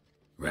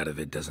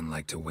 Radovid doesn't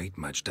like to wait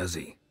much, does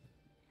he?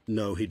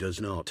 No, he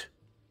does not.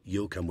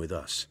 You'll come with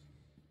us.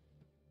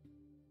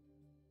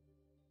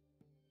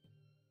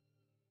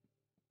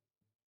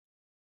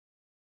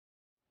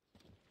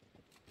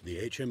 The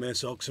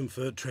HMS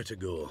Oxenford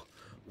Tretogor,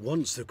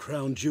 once the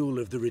crown jewel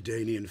of the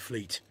Redanian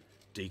fleet.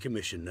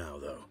 Decommissioned now,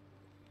 though.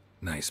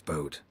 Nice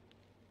boat.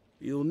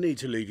 You'll need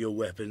to leave your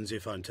weapons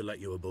if I'm to let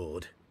you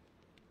aboard.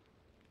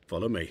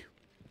 Follow me.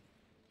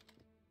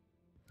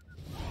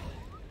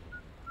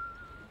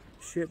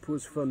 Ship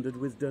was funded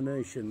with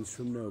donations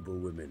from noble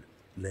women.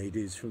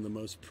 Ladies from the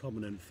most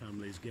prominent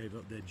families gave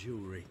up their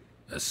jewelry.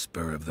 A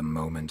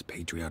spur-of-the-moment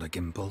patriotic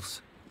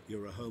impulse?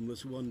 You're a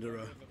homeless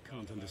wanderer.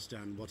 Can't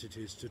understand what it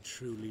is to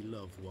truly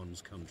love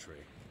one's country.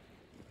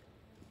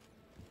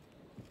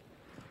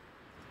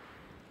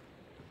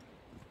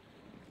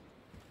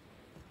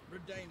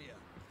 Redania.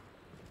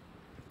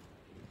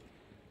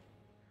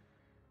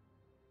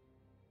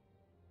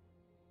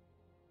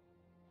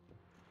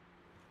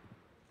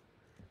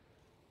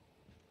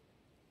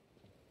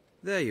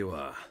 There you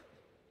are.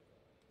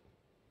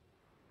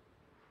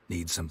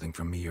 Need something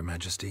from me, Your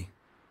Majesty?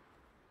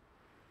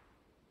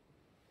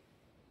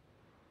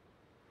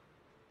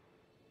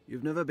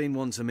 You've never been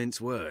one to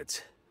mince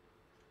words.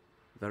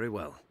 Very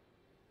well.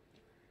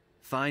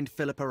 Find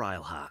Philippa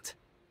Eilhart.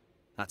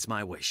 That's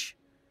my wish.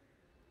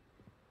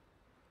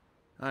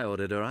 I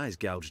ordered her eyes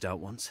gouged out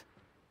once.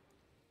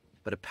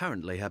 But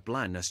apparently her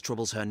blindness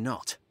troubles her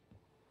not.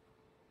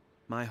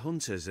 My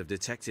hunters have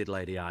detected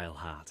Lady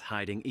Eilhart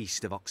hiding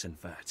east of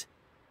Oxenfurt.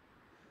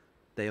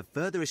 They have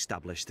further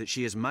established that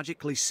she has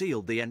magically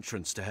sealed the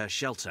entrance to her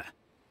shelter.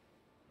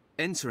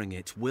 Entering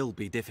it will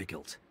be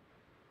difficult.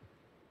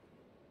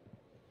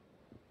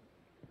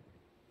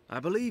 I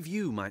believe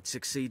you might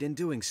succeed in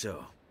doing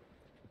so.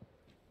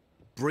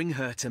 Bring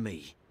her to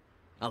me,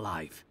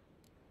 alive.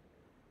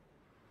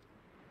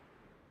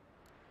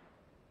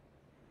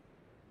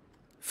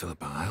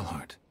 Philippa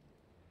Eilhart?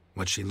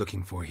 What's she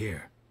looking for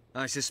here?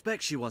 I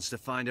suspect she wants to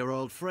find her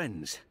old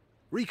friends,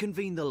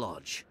 reconvene the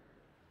lodge.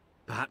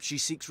 Perhaps she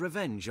seeks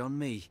revenge on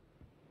me.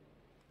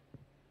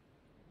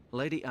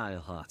 Lady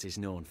Eilhart is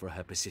known for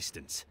her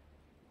persistence.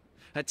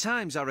 At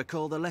times I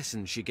recall the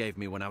lessons she gave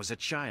me when I was a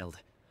child.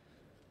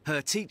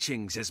 Her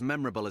teachings as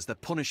memorable as the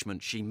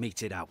punishment she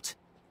meted out.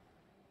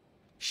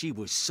 She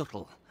was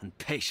subtle and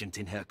patient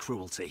in her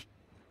cruelty.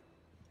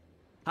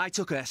 I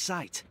took her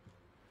sight,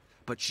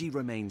 but she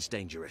remains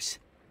dangerous.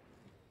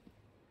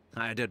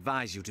 I'd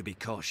advise you to be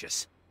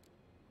cautious.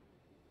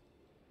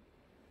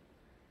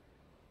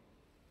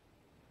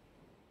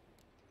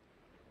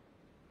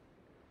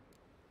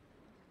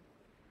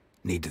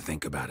 Need to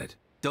think about it.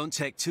 Don't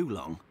take too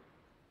long.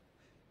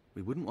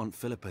 We wouldn't want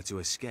Philippa to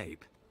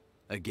escape.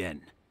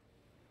 Again.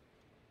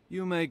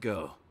 You may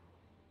go.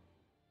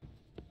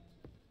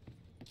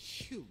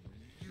 You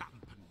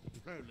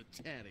lumpen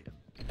proletarian.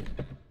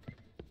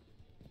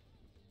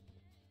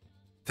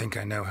 Think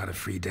I know how to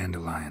free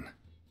Dandelion.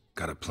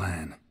 Got a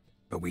plan.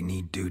 But we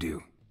need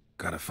Dudu.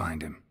 Gotta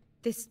find him.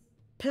 This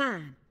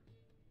plan?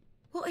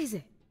 What is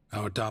it?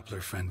 Our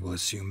Doppler friend will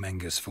assume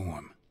Menga's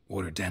form.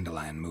 Order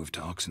Dandelion moved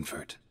to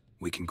Oxenfurt.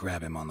 We can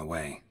grab him on the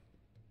way.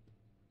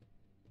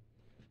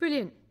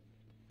 Brilliant.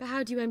 But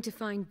how do you aim to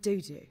find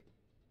Dudu?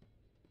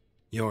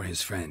 You're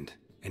his friend.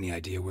 Any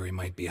idea where he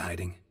might be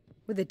hiding?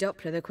 With the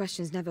Doppler, the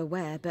question's never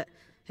where, but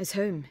as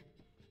whom.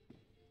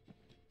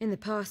 In the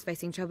past,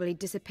 facing trouble, he'd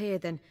disappear,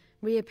 then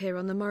reappear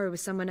on the morrow with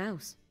someone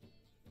else.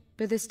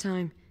 But this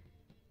time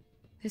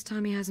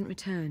he hasn't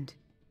returned.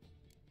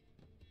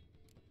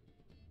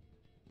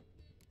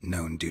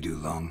 Known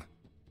Dudu long?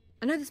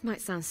 I know this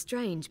might sound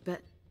strange,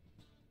 but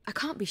I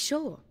can't be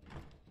sure.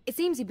 It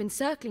seems he'd been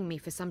circling me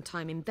for some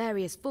time in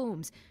various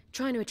forms,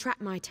 trying to attract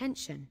my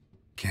attention.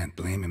 Can't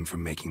blame him for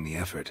making the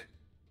effort.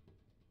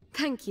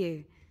 Thank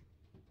you.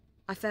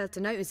 I failed to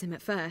notice him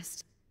at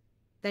first.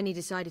 Then he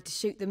decided to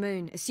shoot the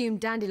moon, assume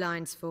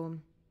Dandelion's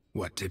form.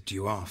 What tipped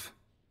you off?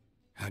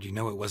 How'd you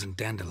know it wasn't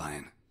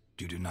Dandelion?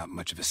 Dudu not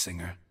much of a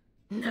singer?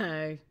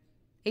 No.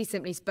 He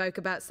simply spoke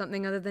about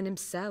something other than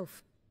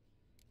himself.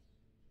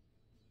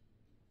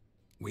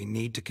 We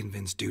need to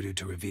convince Dudu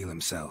to reveal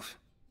himself.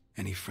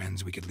 Any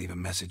friends we could leave a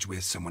message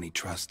with, someone he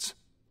trusts?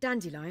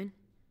 Dandelion?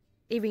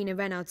 Irina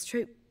Renard's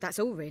troupe, that's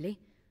all really.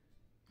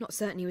 Not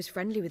certain he was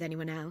friendly with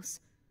anyone else.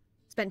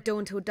 Spent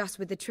dawn till dusk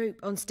with the troupe,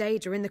 on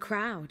stage or in the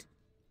crowd.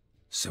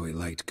 So he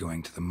liked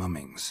going to the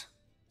mummings?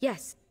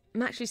 Yes,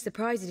 I'm actually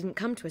surprised he didn't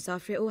come to us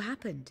after it all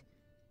happened.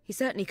 He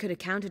certainly could have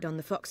counted on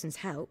the Foxen's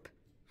help.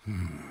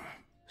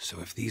 So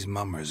if these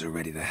mummers are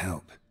ready to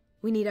help...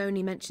 We need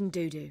only mention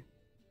Dudu.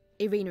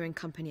 Irina and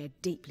company are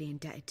deeply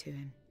indebted to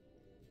him.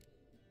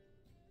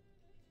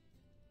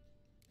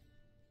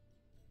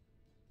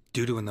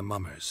 Dudu and the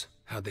mummers,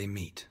 how'd they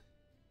meet?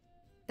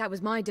 That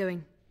was my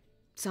doing.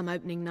 Some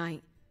opening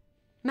night.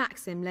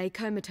 Maxim lay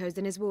comatose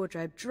in his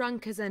wardrobe,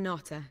 drunk as an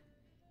otter.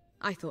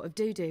 I thought of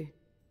Dudu.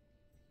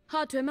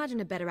 Hard to imagine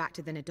a better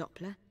actor than a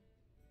Doppler.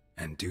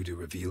 And Dudu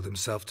revealed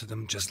himself to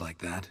them just like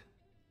that?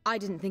 I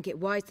didn't think it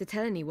wise to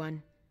tell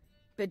anyone.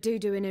 But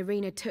Dudu and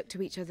Irina took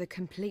to each other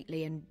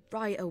completely and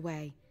right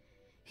away.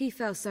 He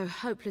fell so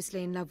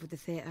hopelessly in love with the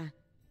theatre.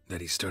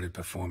 That he started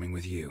performing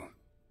with you?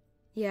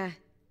 Yeah.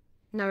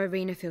 Now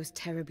Irina feels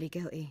terribly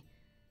guilty.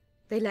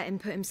 They let him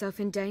put himself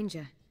in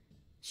danger.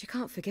 She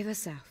can't forgive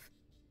herself.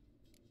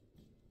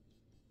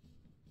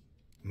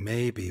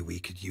 Maybe we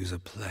could use a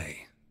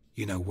play.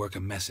 You know, work a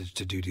message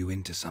to Dudu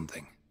into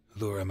something.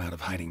 Lure him out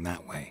of hiding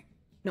that way.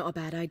 Not a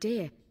bad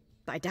idea,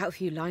 but I doubt a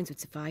few lines would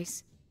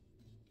suffice.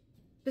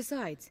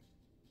 Besides,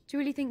 do you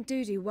really think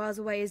Dudu whiles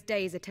away his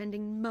days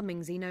attending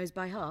mummings he knows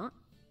by heart?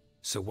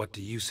 So what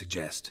do you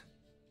suggest?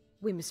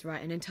 We must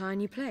write an entire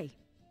new play.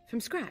 From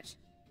scratch.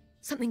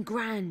 Something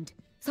grand.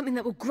 Something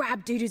that will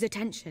grab Dudu's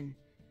attention.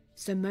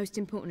 So most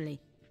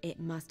importantly, it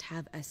must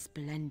have a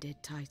splendid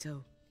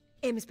title.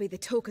 It must be the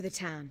talk of the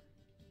town.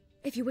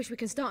 If you wish, we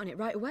can start on it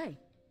right away.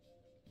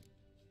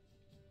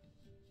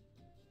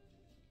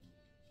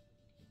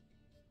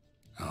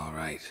 All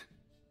right.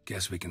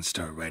 Guess we can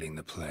start writing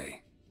the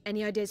play.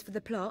 Any ideas for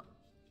the plot?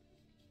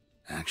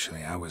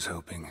 Actually, I was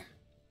hoping...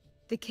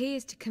 The key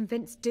is to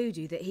convince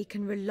Dudu that he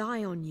can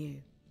rely on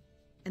you,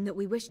 and that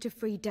we wish to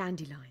free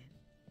Dandelion.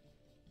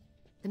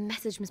 The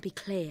message must be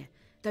clear,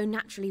 though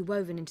naturally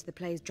woven into the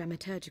play's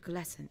dramaturgical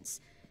essence,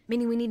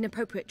 meaning we need an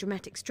appropriate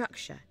dramatic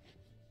structure.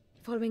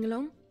 Following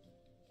along?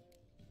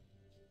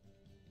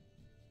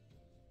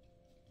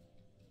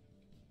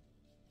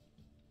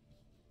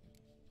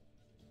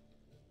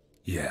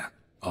 Yeah,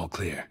 all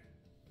clear.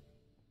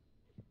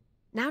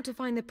 Now to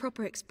find the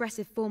proper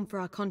expressive form for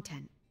our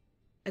content.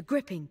 A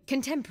gripping,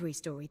 contemporary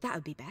story, that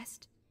would be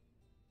best.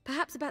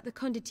 Perhaps about the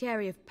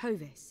condottieri of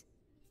Povis.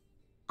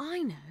 I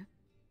know.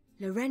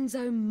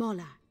 Lorenzo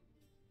Molla.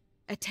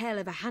 A tale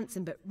of a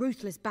handsome but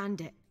ruthless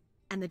bandit,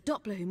 and the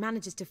Doppler who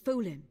manages to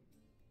fool him.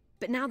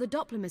 But now the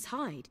Doppler must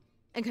hide,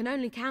 and can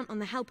only count on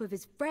the help of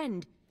his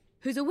friend,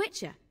 who's a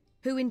witcher,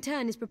 who in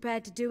turn is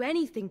prepared to do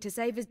anything to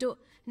save his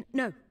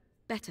no,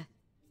 better.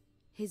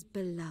 His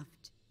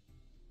beloved.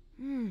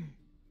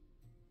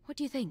 What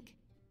do you think?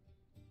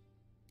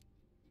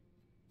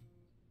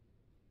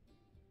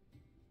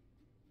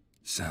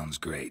 Sounds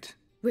great.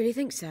 Really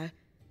think so?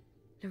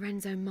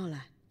 Lorenzo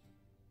Molla.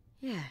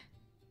 Yeah.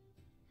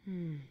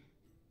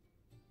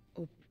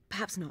 Or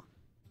perhaps not.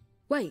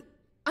 Wait,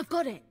 I've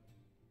got it!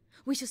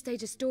 We shall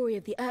stage a story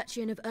of the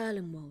Urchin of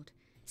Erlenwald.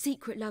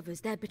 Secret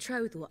lovers, their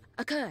betrothal,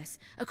 a curse,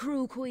 a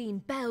cruel queen,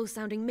 bells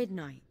sounding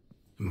midnight.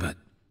 But...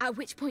 At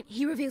which point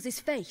he reveals his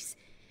face.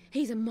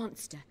 He's a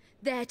monster,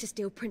 there to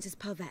steal Princess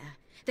Palvetta.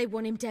 They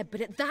want him dead, but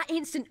at that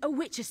instant a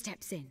witcher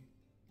steps in.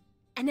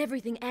 And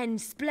everything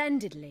ends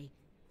splendidly.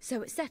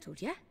 So it's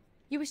settled, yeah?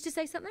 You wish to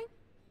say something?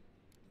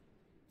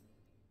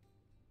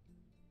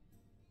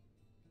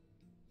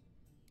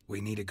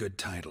 We need a good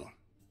title.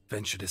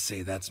 Venture to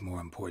say that's more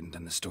important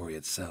than the story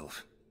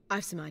itself.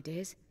 I've some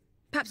ideas.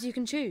 Perhaps you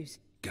can choose.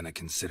 Gonna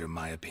consider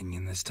my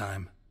opinion this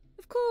time?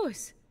 Of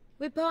course.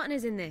 We're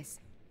partners in this.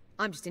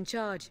 I'm just in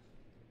charge.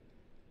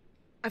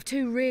 I've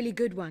two really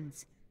good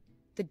ones.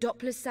 The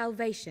Doppler's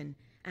Salvation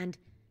and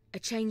A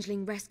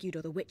Changeling Rescued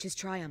or the Witcher's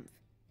Triumph.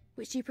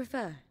 Which do you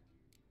prefer?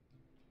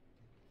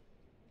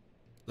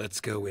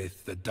 Let's go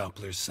with The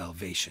Doppler's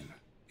Salvation.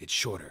 It's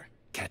shorter,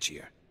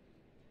 catchier.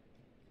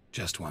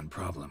 Just one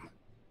problem.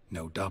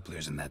 No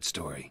Dopplers in that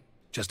story.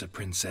 Just a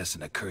princess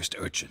and a cursed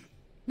urchin.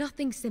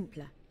 Nothing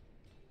simpler.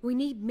 We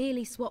need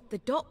merely swap the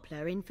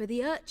Doppler in for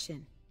the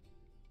urchin.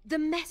 The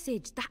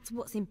message, that's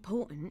what's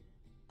important.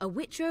 A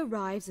witcher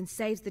arrives and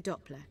saves the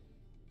Doppler.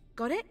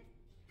 Got it?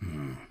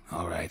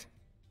 All right.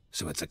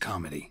 So it's a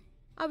comedy.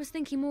 I was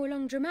thinking more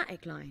along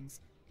dramatic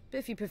lines. But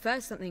if you prefer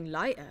something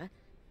lighter...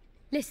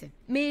 Listen,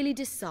 merely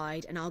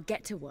decide and I'll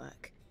get to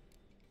work.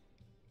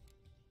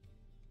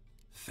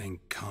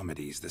 Think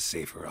comedy's the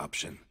safer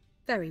option.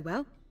 Very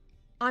well.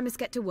 I must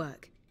get to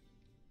work.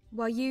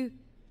 While you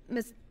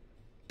must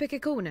pick a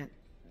corner,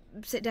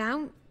 sit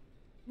down,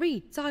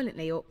 read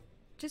silently, or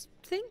just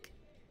think.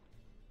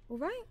 All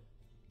right?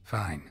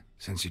 Fine,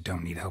 since you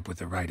don't need help with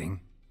the writing.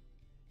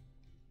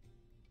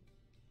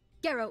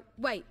 Gerald,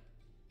 wait.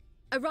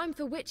 A rhyme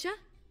for Witcher?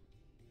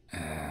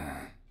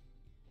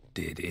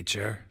 Did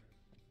Itcher?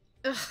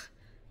 Ugh,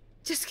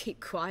 just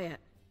keep quiet.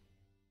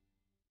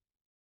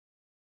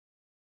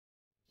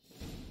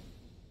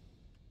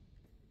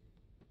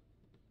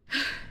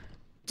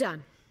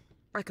 Done.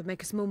 I could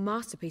make a small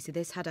masterpiece of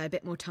this had I a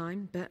bit more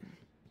time, but...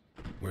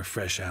 We're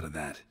fresh out of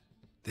that.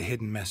 The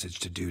hidden message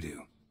to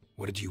Dudu.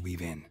 What did you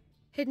weave in?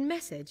 Hidden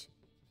message?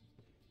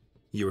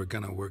 You were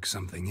gonna work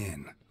something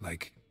in,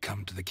 like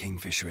come to the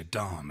Kingfisher at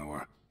dawn,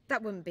 or...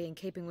 That wouldn't be in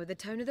keeping with the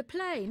tone of the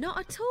play, not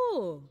at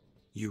all.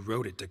 You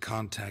wrote it to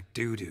contact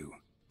Dudu.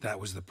 That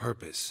was the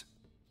purpose.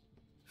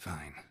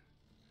 Fine.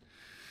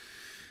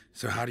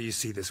 So how do you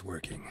see this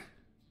working?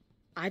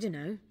 I don't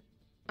know.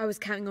 I was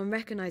counting on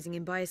recognizing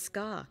him by his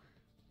scar.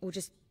 Or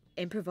just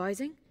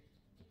improvising.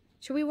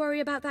 Shall we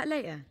worry about that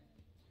later?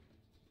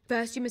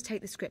 First you must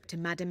take the script to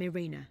Madame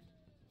Irina.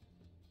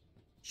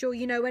 Sure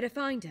you know where to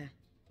find her?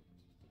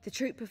 The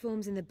troupe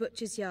performs in the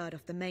butcher's yard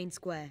off the main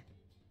square.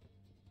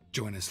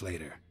 Join us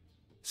later.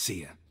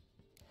 See ya.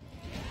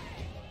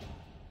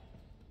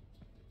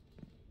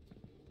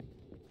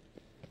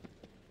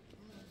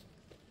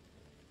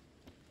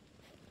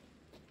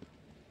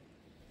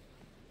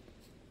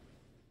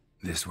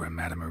 This where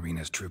Madame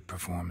Irina's troupe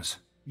performs?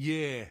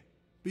 Yeah,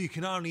 but you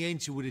can only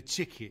enter with a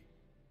ticket.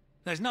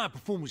 There's no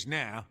performance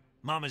now.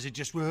 Mamas are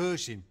just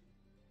rehearsing.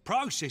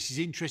 Process is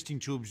interesting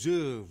to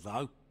observe,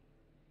 though.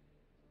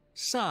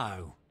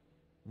 So,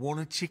 want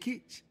a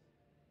ticket?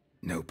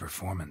 No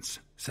performance.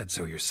 Said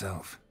so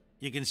yourself.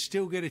 You can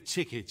still get a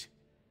ticket.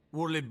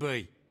 What'll it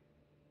be?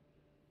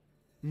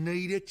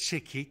 Need a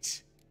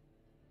ticket?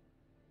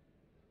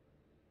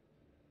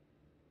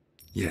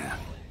 Yeah,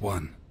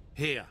 one.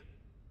 Here.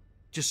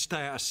 Just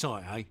stay out of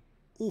sight, eh?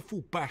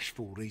 Awful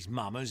bashful, these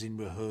mamas in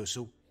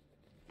rehearsal.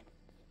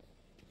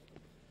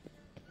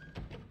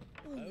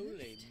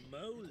 Holy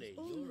moly,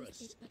 you're a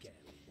scary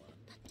one.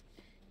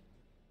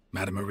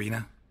 Madame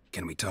Irina,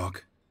 can we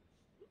talk?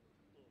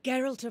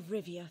 Gerald of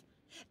Rivia.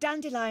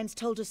 Dandelion's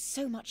told us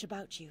so much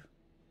about you.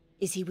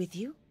 Is he with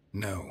you?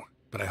 No,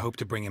 but I hope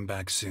to bring him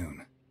back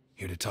soon.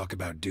 Here to talk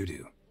about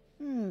doo-doo.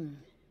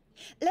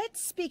 Let's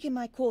speak in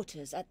my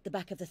quarters at the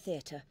back of the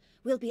theatre.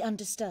 We'll be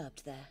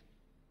undisturbed there.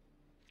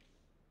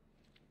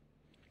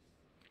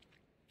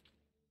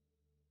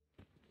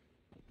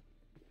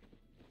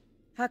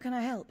 How can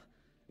I help?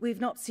 We've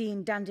not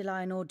seen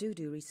Dandelion or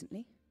Doo-Doo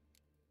recently.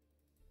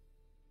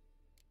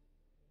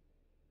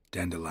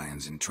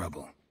 Dandelion's in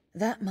trouble.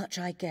 That much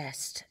I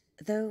guessed,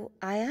 though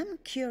I am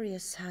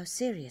curious how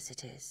serious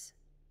it is.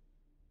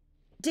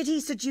 Did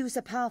he seduce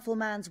a powerful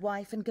man's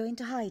wife and go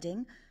into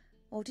hiding?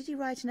 Or did he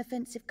write an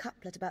offensive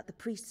couplet about the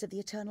priests of the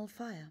eternal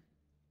fire?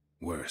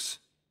 Worse.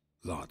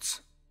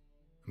 Lots.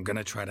 I'm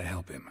gonna try to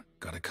help him.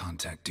 Gotta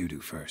contact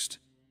Doo-Doo first.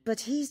 But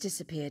he's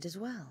disappeared as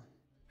well.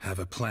 Have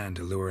a plan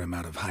to lure him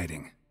out of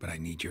hiding, but I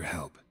need your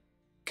help.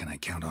 Can I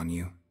count on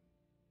you?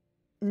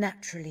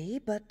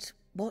 Naturally, but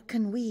what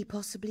can we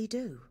possibly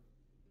do?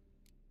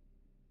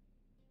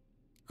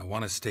 I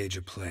want to stage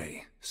a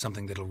play,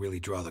 something that'll really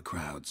draw the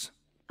crowds.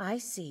 I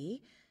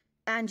see.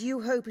 And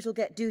you hope it'll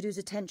get Doo-Doo's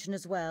attention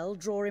as well,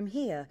 draw him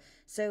here.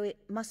 So it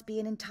must be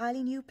an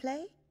entirely new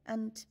play?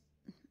 And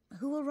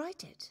who will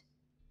write it?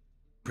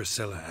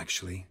 Priscilla,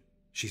 actually.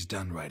 She's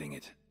done writing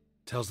it.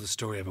 Tells the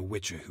story of a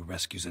witcher who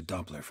rescues a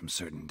Doppler from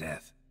certain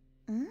death.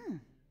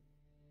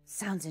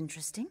 Sounds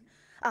interesting.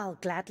 I'll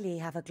gladly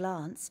have a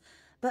glance.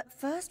 But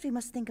first we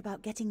must think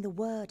about getting the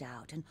word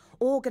out and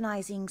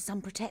organizing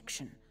some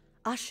protection.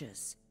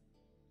 Ushers.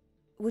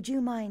 Would you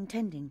mind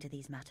tending to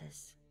these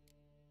matters?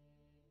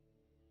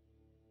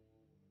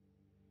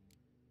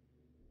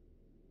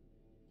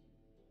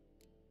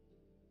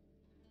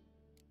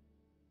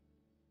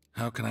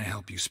 How can I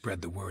help you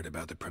spread the word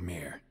about the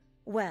premiere?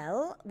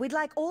 Well, we'd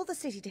like all the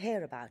city to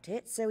hear about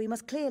it, so we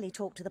must clearly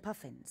talk to the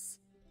Puffins.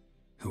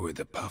 Who are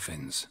the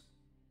Puffins?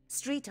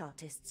 Street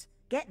artists.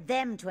 Get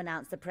them to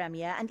announce the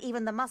premiere, and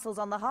even the muscles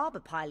on the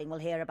harbour piling will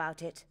hear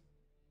about it.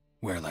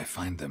 Where'll I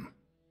find them?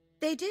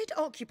 They did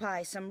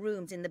occupy some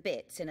rooms in the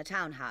Bits in a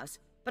townhouse,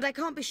 but I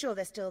can't be sure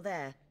they're still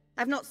there.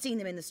 I've not seen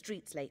them in the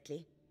streets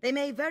lately. They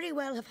may very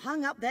well have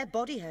hung up their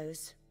body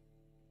hose.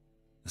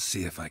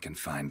 See if I can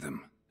find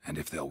them, and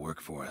if they'll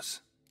work for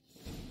us.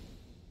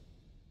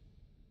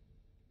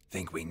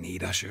 Think we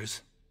need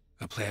ushers?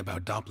 A play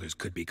about Dopplers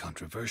could be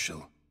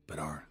controversial, but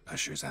are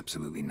ushers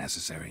absolutely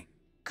necessary?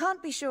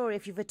 Can't be sure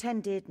if you've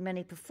attended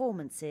many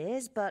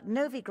performances, but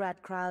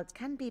Novigrad crowds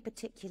can be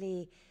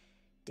particularly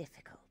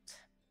difficult.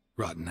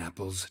 Rotten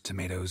apples,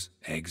 tomatoes,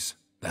 eggs,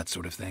 that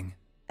sort of thing?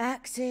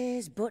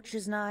 Axes,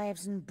 butcher's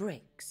knives, and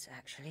bricks,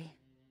 actually.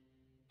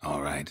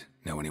 All right.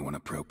 Know anyone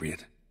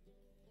appropriate?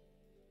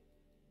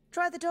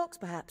 Try the docks,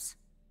 perhaps.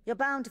 You're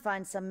bound to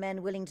find some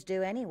men willing to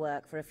do any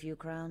work for a few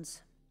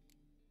crowns.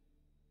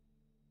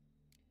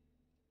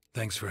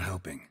 Thanks for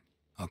helping.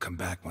 I'll come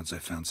back once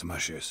I've found some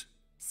ushers.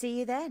 See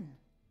you then.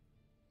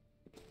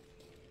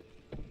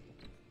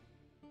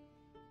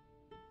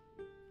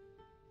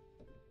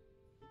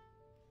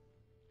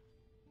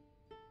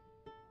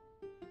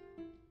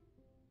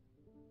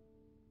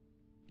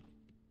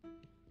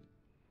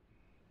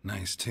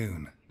 Nice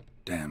tune.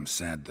 Damn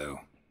sad,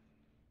 though.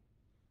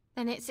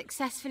 Then it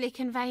successfully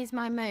conveys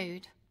my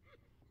mood.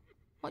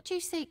 What do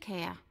you seek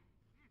here?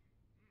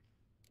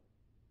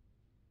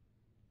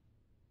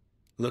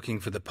 Looking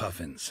for the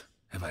Puffins.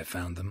 Have I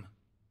found them?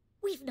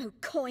 We've no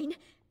coin.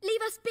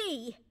 Leave us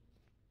be.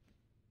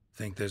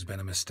 Think there's been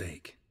a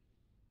mistake.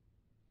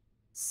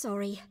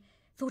 Sorry.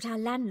 Thought our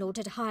landlord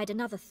had hired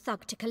another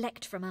thug to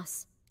collect from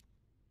us.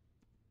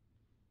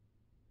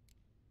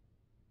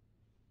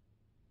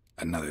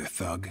 Another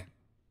thug?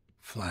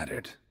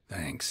 Flattered.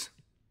 Thanks.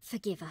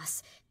 Forgive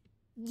us.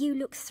 You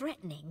look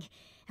threatening,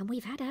 and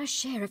we've had our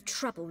share of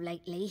trouble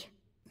lately.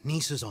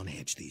 Nisa's on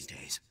edge these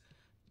days.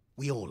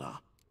 We all are.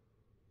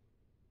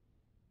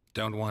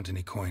 Don't want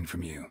any coin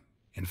from you.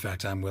 In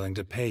fact, I'm willing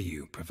to pay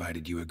you,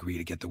 provided you agree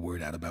to get the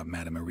word out about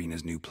Madame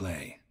Irina's new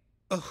play.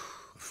 Oh,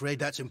 afraid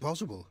that's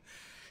impossible.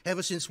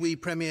 Ever since we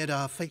premiered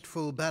our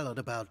fateful ballad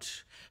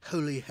about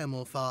holy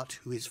Hemelfart,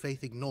 who his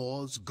faith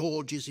ignores,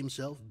 gorges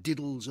himself,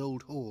 diddles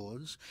old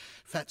whores,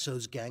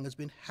 Fatso's gang has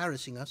been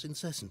harassing us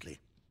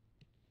incessantly.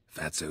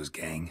 Fatso's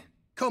gang?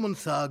 Common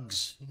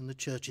thugs in the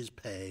church's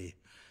pay.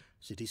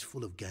 City's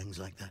full of gangs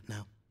like that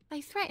now. They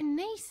threatened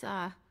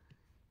Nisa.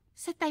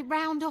 Said they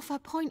round off her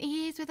pointy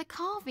ears with a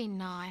carving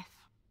knife.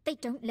 They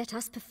don't let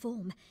us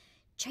perform.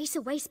 Chase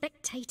away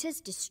spectators,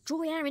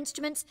 destroy our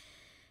instruments.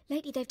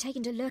 Lately they've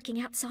taken to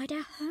lurking outside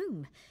our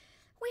home.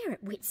 We're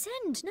at wit's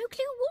end, no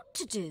clue what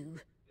to do.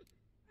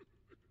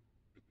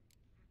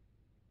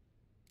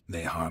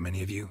 They harm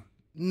any of you?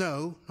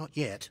 No, not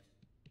yet.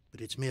 But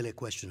it's merely a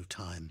question of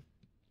time.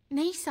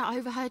 Nisa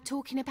overheard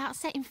talking about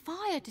setting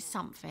fire to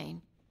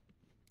something.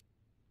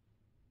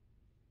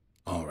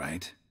 All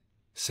right.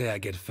 Say I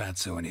get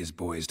Fatso and his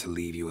boys to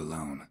leave you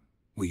alone.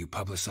 Will you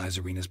publicize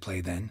Irina's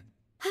play then?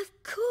 Of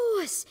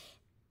course.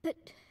 But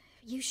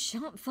you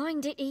shan't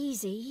find it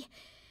easy.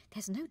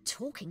 There's no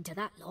talking to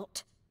that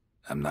lot.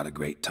 I'm not a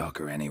great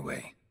talker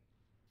anyway.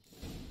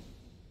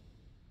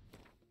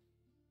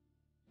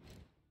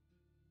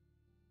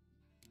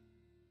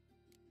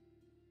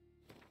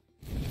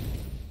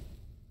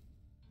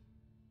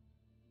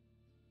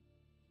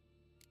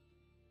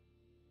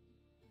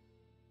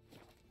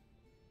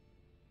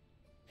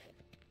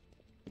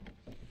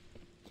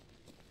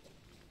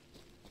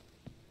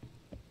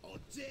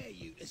 dare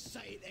you to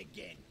say it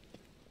again?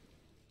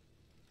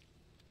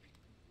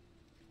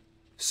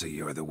 So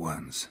you're the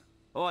ones.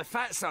 Oi,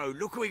 Fatso,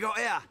 look what we got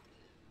here.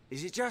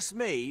 Is it just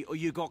me, or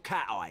you got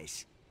cat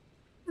eyes?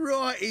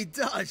 Right, he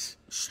does.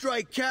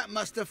 Stray cat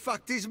must have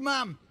fucked his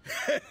mum.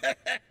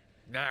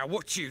 Now,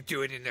 what you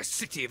doing in the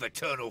City of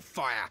Eternal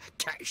Fire,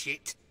 cat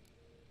shit?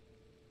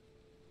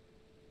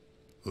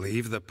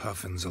 Leave the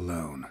puffins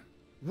alone.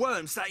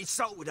 Worms that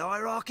insulted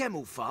Hierarch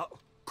Emelfart,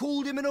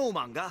 called him an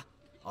whoremonger.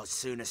 I'd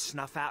sooner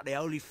snuff out the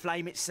holy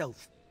flame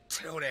itself.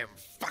 Tell them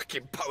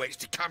fucking poets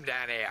to come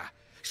down here.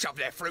 Shove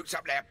their fruits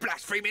up their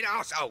blaspheming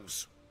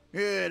arseholes.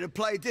 Yeah, to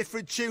play a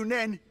different tune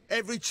then,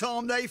 every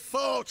time they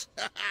fought.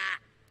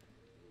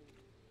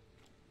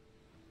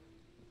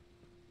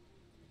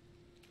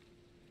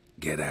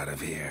 Get out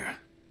of here.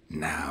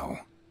 Now.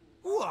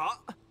 What?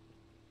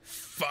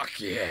 Fuck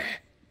yeah.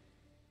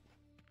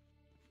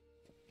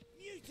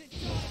 Mutant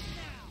now!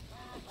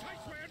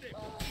 Chase round him!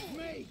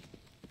 Me!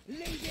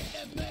 Leave it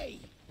to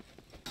me!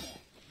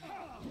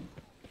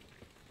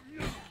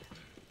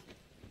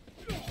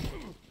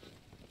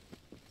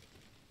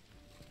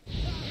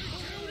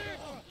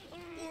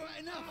 Alright,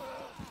 enough!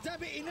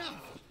 Damn it,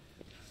 enough!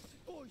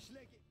 Boys,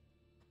 leg it!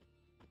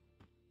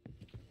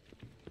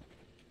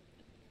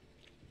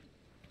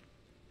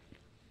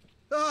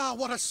 Ah,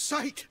 what a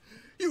sight!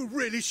 You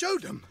really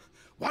showed them.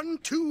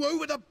 1-2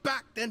 over the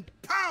back, then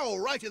pow!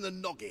 Right in the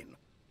noggin.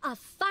 I'll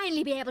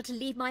finally be able to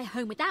leave my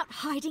home without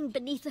hiding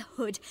beneath a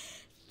hood.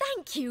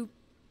 Thank you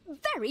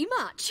very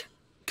much.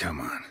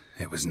 Come on,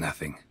 it was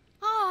nothing.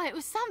 Oh, it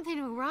was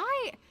something, all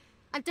right.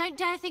 I don't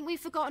dare think we've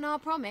forgotten our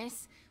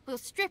promise. We'll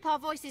strip our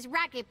voices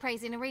ragged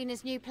praising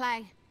Arena's new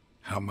play.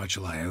 How much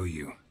will I owe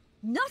you?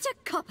 Not a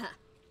copper.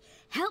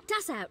 Helped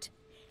us out.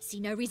 See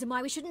no reason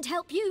why we shouldn't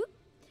help you.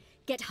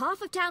 Get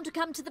half of town to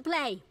come to the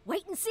play.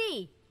 Wait and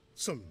see.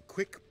 Some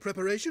quick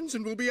preparations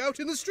and we'll be out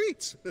in the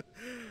streets.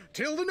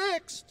 Till the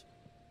next.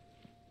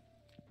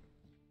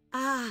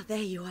 Ah,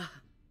 there you are.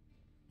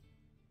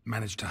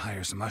 Managed to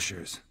hire some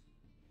ushers.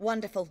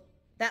 Wonderful.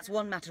 That's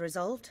one matter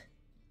resolved.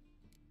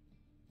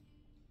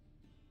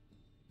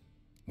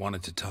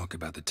 Wanted to talk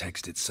about the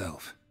text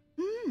itself.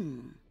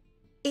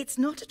 It's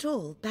not at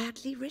all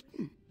badly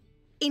written.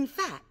 In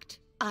fact,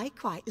 I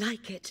quite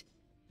like it.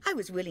 I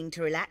was willing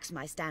to relax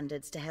my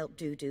standards to help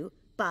Dudu,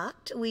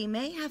 but we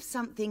may have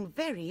something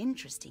very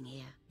interesting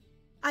here.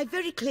 I've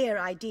very clear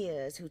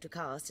ideas who to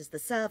cast as the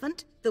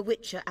servant, the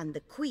witcher and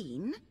the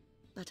queen,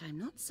 but I'm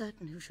not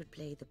certain who should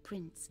play the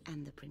prince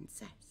and the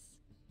princess.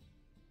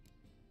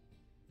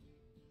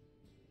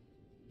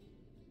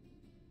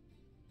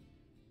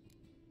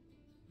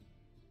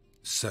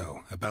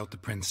 So, about the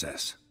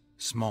princess.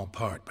 Small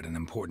part, but an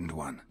important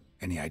one.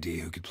 Any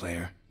idea who could play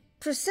her?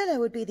 Priscilla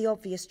would be the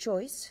obvious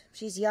choice.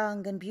 She's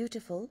young and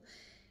beautiful.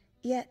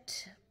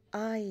 Yet,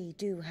 I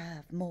do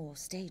have more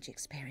stage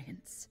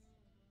experience.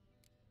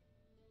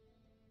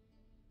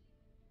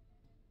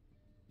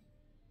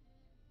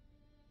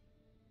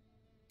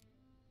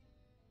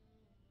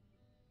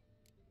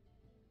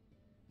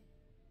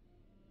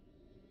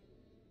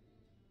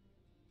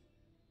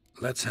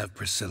 Let's have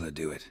Priscilla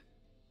do it.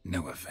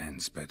 No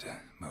offense, but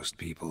most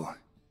people...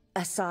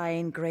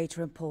 Assign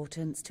greater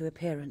importance to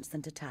appearance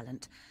than to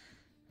talent.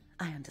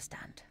 I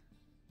understand.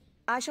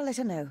 I shall let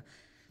her know.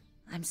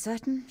 I'm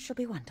certain she'll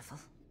be wonderful.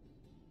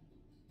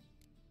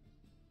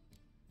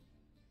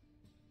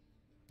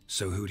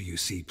 So who do you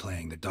see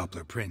playing the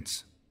Doppler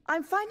Prince?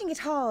 I'm finding it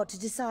hard to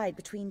decide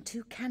between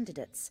two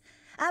candidates.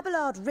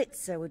 Abelard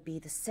Ritzer would be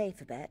the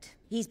safer bet.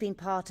 He's been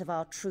part of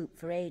our troupe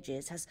for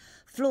ages, has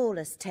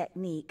flawless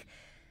technique,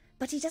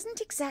 but he doesn't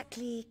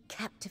exactly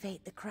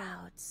captivate the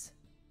crowds.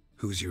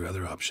 Who's your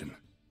other option?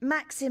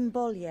 Maxim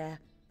Bollier.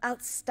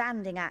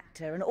 Outstanding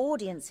actor, and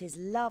audiences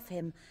love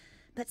him.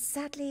 But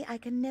sadly, I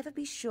can never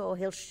be sure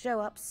he'll show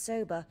up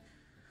sober,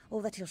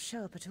 or that he'll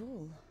show up at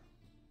all.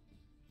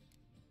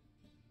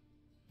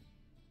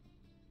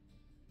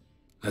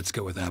 Let's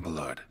go with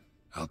Abelard.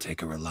 I'll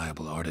take a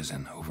reliable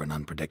artisan over an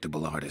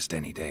unpredictable artist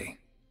any day.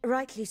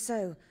 Rightly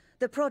so.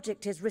 The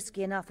project is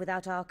risky enough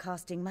without our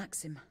casting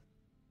Maxim.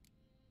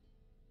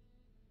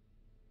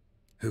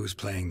 Who's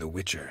playing the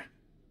Witcher?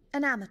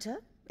 An amateur.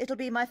 It'll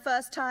be my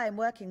first time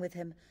working with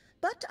him,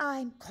 but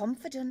I'm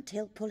confident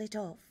he'll pull it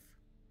off.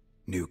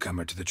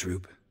 Newcomer to the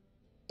troupe?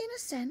 In a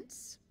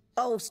sense.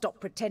 Oh, stop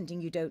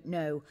pretending you don't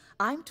know.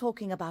 I'm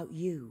talking about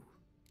you.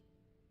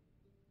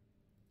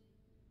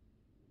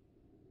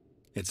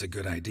 It's a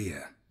good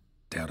idea.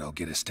 Doubt I'll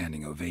get a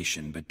standing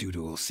ovation, but Dudu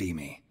will see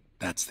me.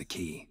 That's the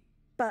key.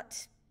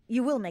 But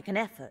you will make an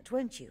effort,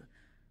 won't you?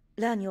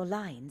 Learn your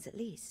lines, at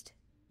least.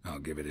 I'll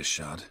give it a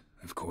shot,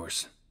 of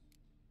course.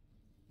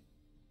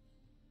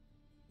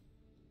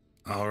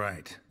 All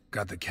right.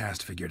 Got the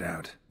cast figured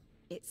out.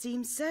 It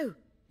seems so.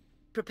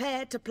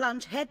 Prepared to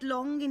plunge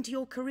headlong into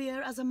your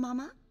career as a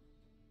mama?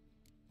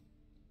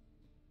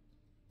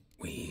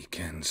 We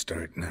can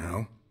start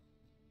now.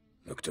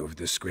 Looked over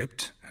the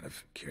script, out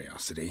of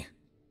curiosity.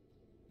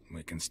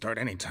 We can start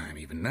anytime,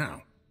 even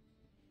now.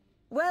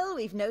 Well,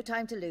 we've no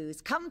time to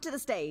lose. Come to the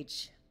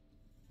stage.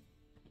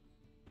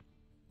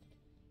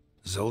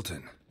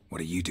 Zoltan,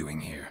 what are you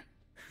doing here?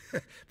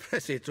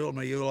 Prissy told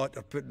me you like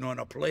to putting on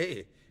a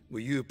play. Were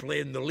you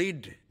playing the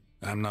lead?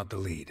 I'm not the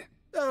lead.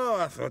 Oh,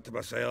 I thought to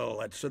myself,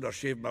 I'd sooner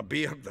shave my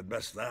beard than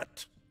miss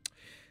that.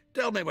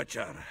 Tell me,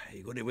 Witcher, are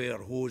you going to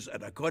wear hose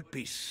and a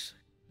codpiece?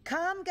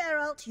 Come,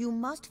 Gerald. You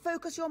must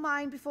focus your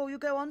mind before you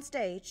go on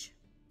stage.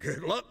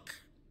 Good luck.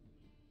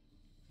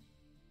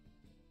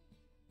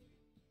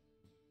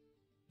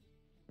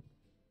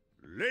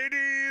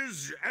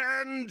 Ladies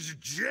and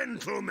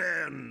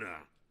gentlemen,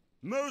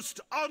 most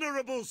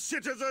honorable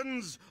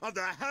citizens of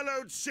the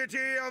hallowed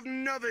city of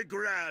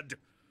Novigrad,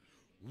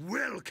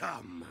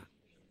 welcome.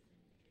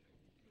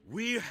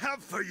 We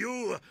have for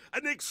you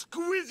an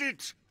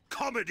exquisite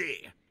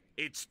comedy.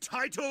 Its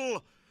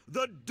title,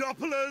 The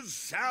Doppler's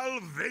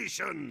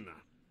Salvation.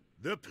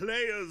 The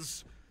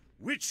players,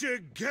 Witcher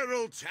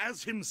Geralt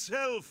as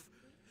himself,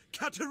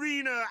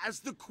 Katerina as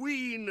the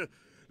Queen,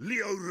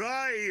 Leo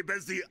Raib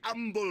as the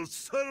humble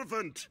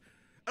servant,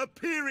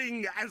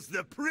 appearing as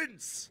the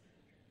Prince,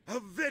 a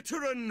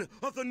veteran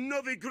of the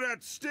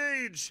Novigrad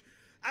stage,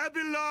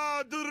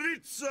 Abelard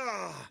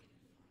Ritza.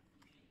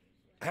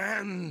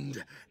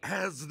 And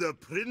as the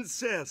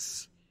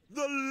Princess,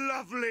 the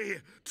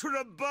lovely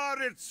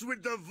Trabaritz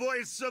with the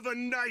voice of a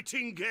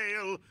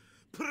nightingale,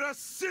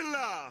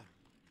 Priscilla.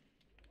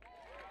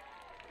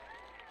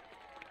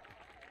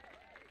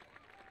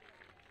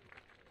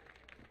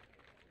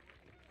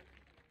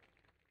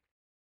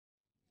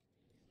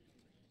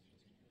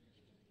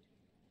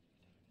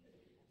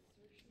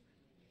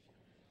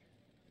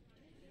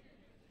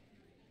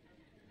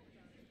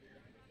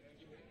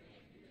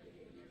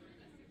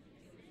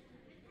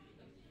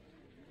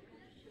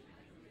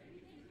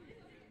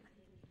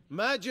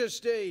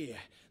 Majesty,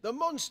 the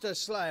monster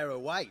slayer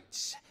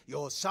awaits.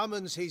 Your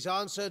summons he's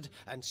answered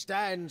and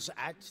stands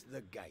at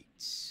the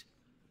gates.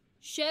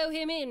 Show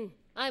him in.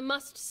 I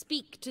must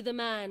speak to the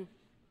man.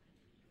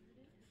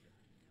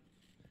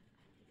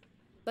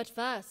 But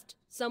first,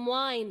 some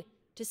wine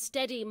to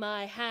steady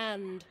my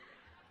hand.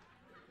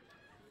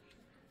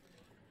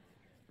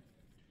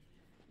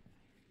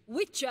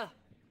 Witcher,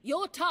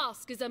 your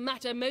task is a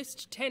matter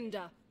most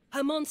tender.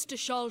 A monster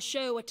shall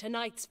show at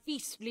tonight's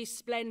feastly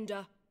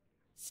splendor.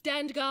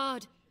 Stand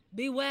guard,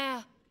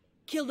 beware,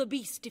 kill the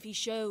beast if he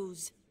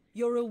shows.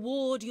 Your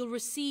reward you'll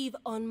receive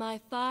on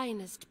my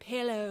finest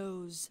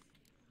pillows.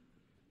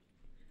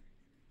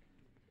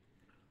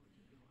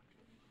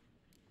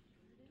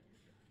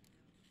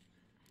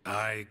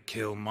 I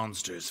kill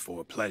monsters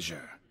for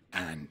pleasure,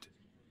 and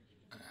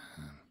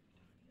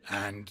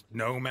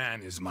no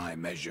man is my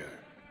measure.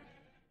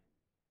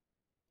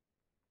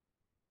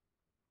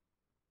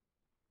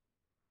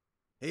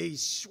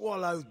 He's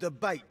swallowed the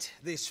bait,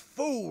 this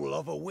fool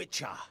of a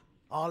witcher.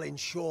 I'll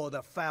ensure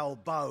the foul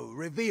bow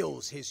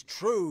reveals his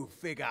true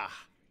figure.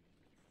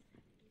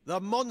 The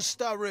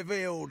monster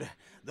revealed,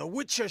 the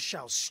witcher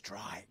shall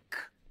strike.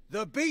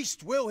 The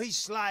beast will he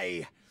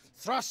slay,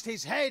 thrust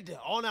his head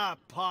on a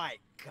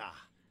pike.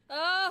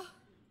 Ah,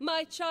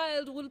 my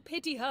child will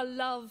pity her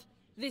love,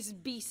 this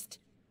beast.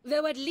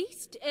 Though at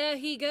least, ere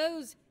he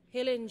goes,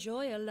 he'll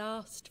enjoy a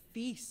last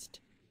feast.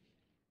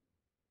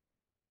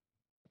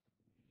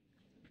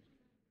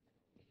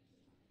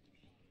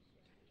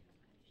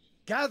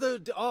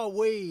 Gathered are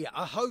we,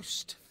 a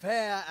host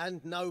fair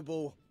and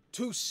noble,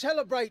 to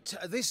celebrate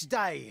this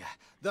day,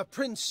 the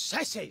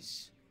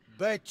princess's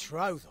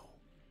betrothal.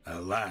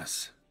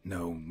 Alas,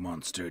 no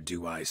monster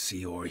do I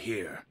see or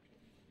hear.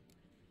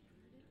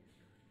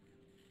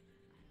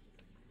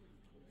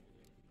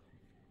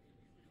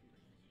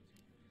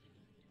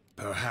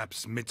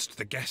 Perhaps midst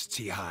the guests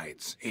he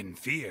hides, in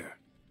fear.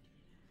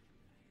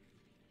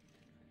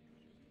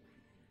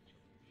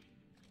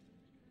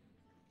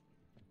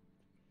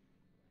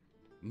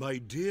 My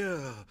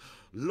dear,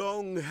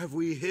 long have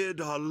we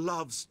hid our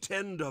love's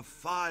tender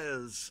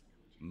fires.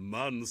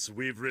 Months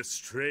we've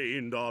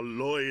restrained our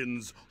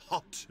loins'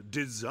 hot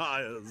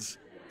desires.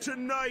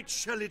 Tonight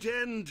shall it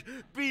end,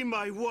 be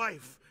my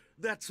wife,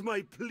 that's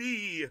my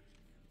plea.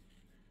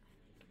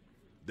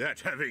 That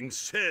having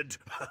said,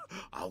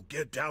 I'll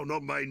get down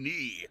on my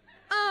knee.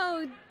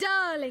 Oh,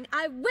 darling,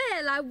 I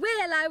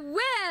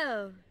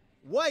will!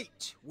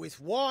 Wait, with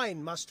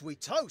wine must we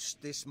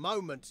toast this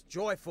moment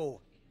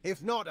joyful.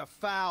 If not, a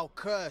foul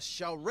curse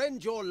shall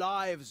rend your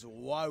lives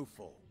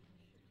woeful.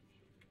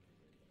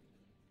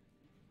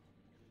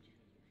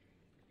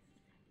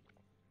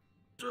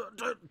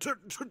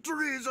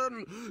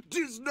 Treason!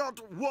 'Tis not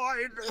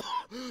wine,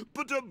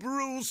 but a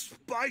brew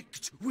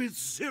spiked with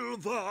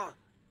silver.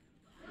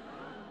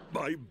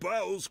 My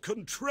bowels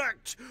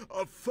contract,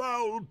 a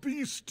foul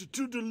beast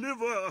to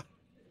deliver.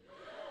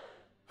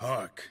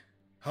 Hark,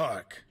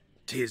 hark,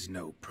 'tis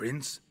no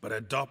prince, but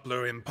a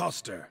Doppler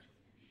impostor.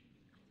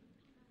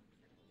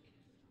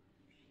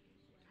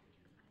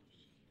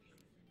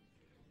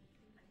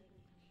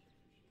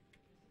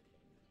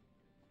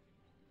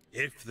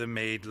 If the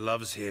maid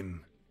loves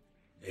him,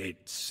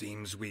 it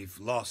seems we've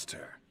lost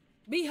her.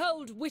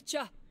 Behold,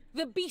 Witcher,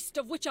 the beast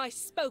of which I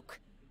spoke.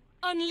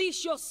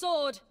 Unleash your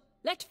sword.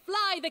 Let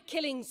fly the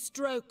killing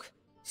stroke.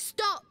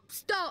 Stop,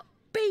 stop,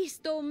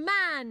 beast or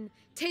man!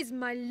 'Tis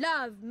my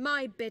love,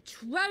 my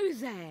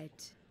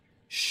betrothed.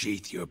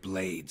 Sheath your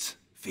blades,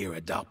 fear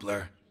a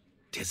Doppler.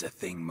 'Tis a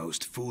thing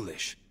most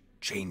foolish.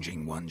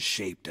 Changing one's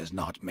shape does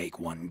not make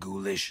one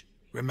ghoulish.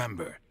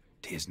 Remember,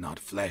 'tis not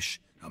flesh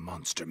a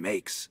monster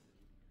makes.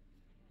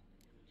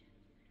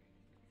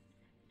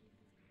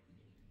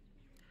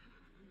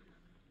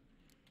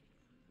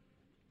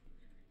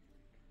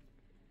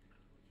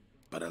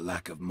 But a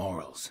lack of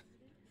morals.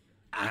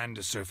 And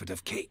a surfeit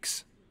of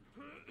cakes.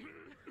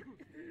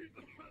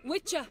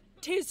 Witcher,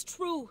 'tis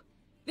true.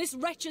 This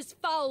wretch's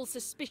foul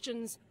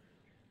suspicions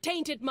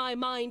tainted my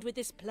mind with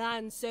this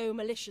plan so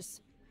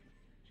malicious.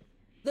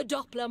 The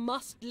Doppler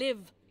must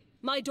live.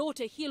 My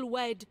daughter he'll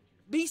wed.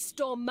 Beast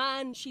or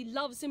man, she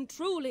loves him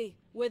truly,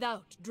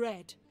 without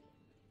dread.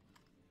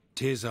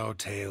 'Tis our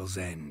tale's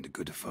end,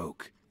 good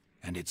folk,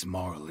 and its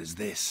moral is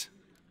this.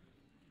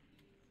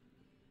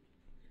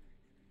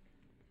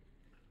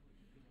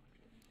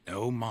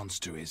 No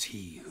monster is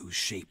he whose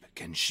shape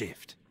can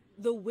shift.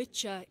 The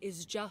Witcher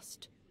is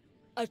just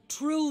a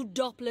true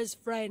Doppler's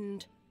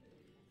friend.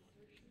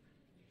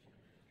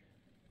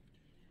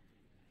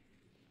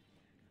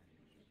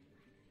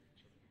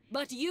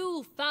 But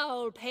you,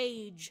 foul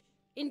page,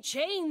 in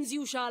chains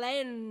you shall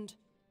end.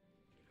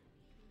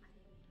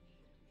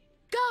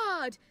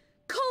 Guard!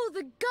 Call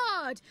the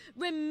guard!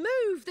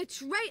 Remove the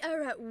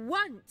traitor at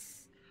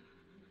once!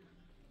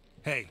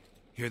 Hey,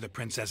 hear the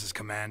princess's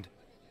command?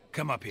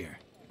 Come up here.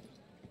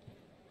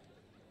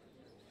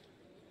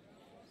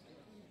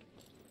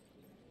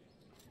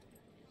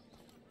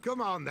 Come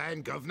on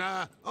then,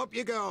 Governor. Up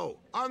you go.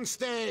 On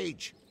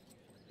stage.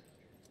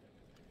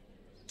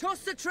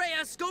 Toss the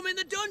traitor scum in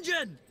the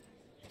dungeon!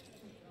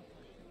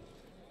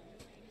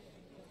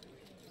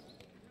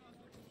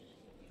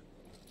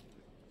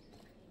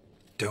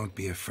 Don't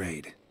be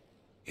afraid.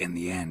 In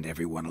the end,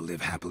 everyone will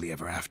live happily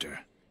ever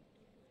after.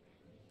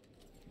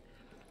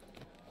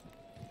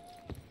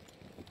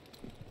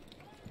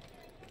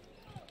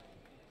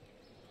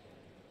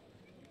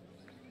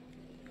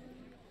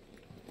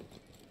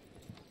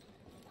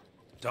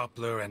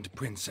 Doppler and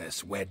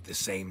Princess wed the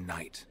same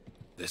night.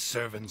 The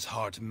servant's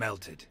heart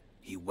melted.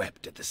 He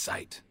wept at the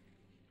sight.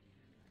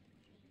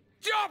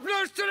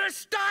 Dopplers to the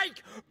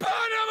stake! Burn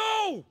them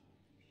all!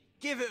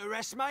 Give it a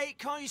rest, mate.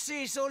 Can't you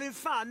see it's all in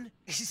fun?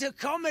 It's a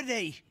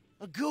comedy.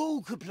 A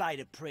ghoul could play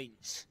the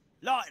prince.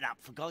 Lighten up,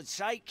 for God's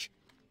sake.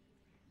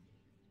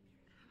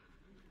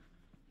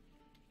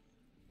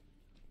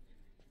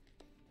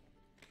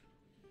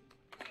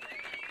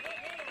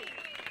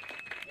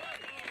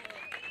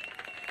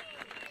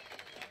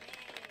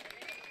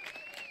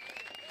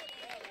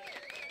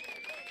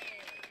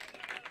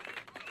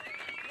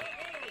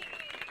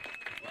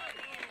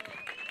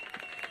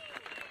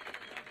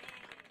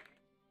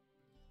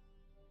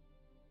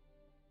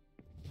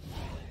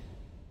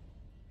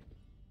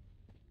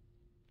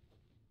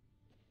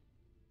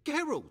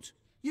 Gerald,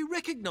 you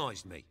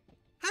recognized me.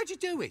 How'd you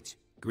do it?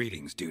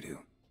 Greetings, Dudu.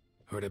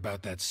 Heard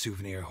about that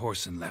souvenir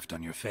Horson left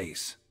on your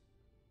face.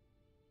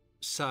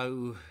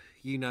 So,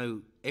 you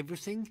know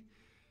everything?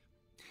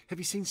 Have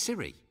you seen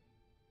Ciri?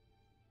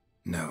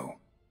 No.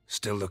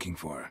 Still looking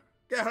for her.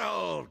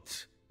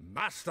 Gerald!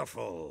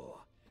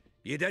 Masterful.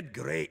 You did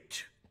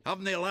great.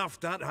 Haven't they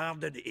laughed that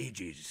hard in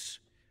ages?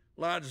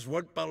 Lads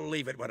won't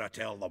believe it when I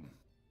tell them.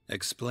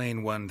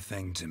 Explain one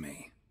thing to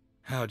me.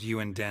 How'd you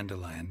and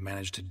Dandelion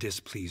manage to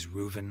displease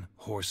Reuven,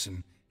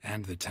 Horson,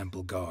 and the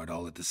Temple Guard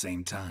all at the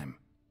same time?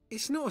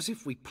 It's not as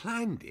if we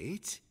planned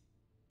it.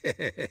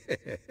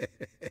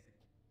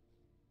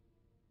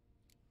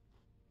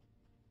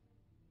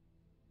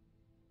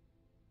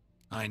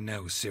 I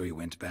know Ciri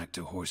went back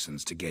to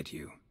Horson's to get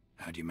you.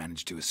 How'd you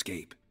manage to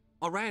escape?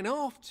 I ran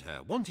after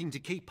her, wanting to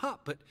keep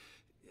up, but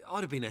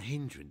I'd have been a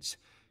hindrance.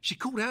 She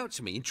called out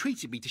to me,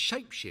 entreated me to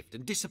shapeshift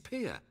and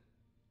disappear.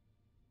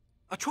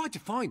 I tried to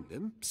find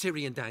them,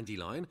 Ciri and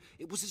Dandelion.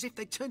 It was as if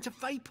they'd turned to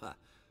vapour.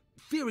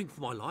 Fearing for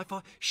my life,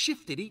 I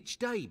shifted each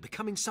day,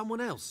 becoming someone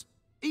else.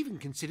 Even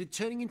considered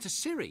turning into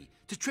Ciri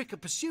to trick her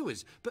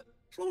pursuers, but...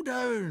 Slow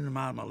down,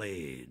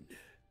 Marmalade.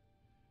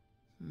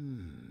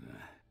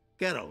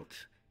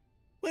 Geralt,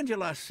 when'd you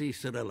last see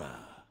Cirilla?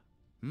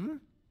 Been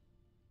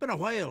a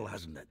while,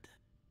 hasn't it?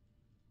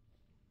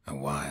 A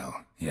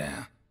while,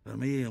 yeah. For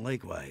me,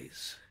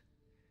 likewise.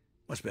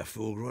 Must be a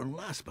full-grown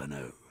lass by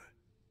now.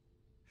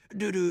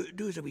 Do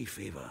us a wee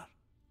favour.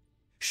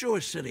 Show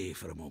us Ciri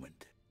for a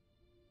moment.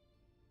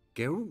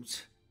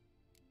 Geralt?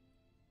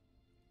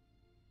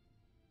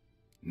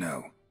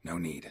 No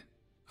need.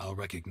 I'll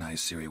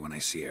recognize Ciri when I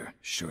see her,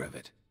 sure of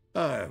it.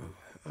 I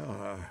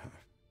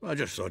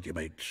just thought you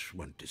might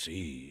want to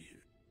see.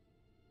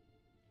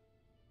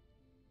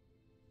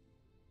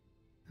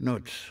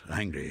 Not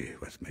angry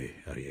with me,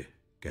 are you,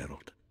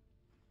 Geralt?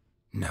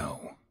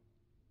 No.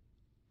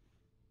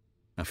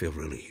 I feel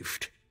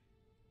relieved.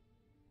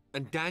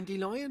 And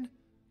Dandelion?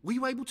 Were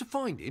you able to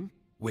find him?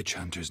 Witch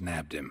hunters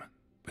nabbed him,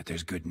 but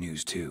there's good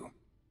news too.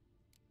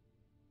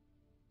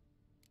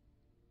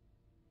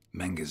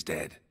 Menga's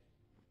dead.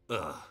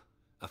 Ugh,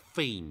 a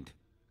fiend.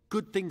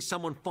 Good thing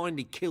someone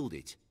finally killed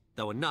it,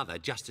 though another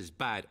just as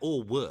bad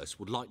or worse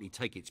would likely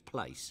take its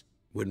place.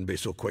 Wouldn't be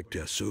so quick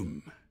to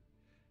assume.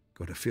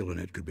 Got a feeling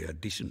it could be a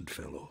decent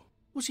fellow.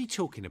 What's he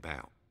talking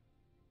about?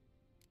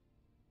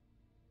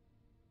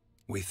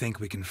 We think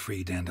we can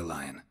free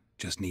Dandelion.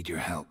 Just need your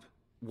help.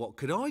 What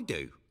could I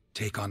do?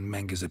 Take on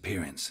Menga's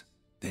appearance.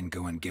 Then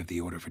go and give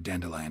the order for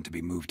Dandelion to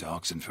be moved to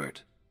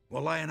Oxenford.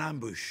 We'll lie in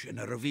ambush in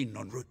a ravine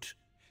en route.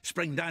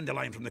 Spring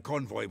Dandelion from the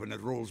convoy when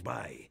it rolls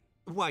by.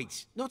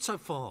 Wait, not so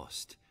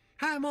fast.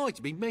 How am I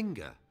to be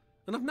Menga?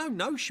 And I've no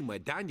notion where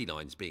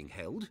Dandelion's being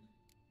held.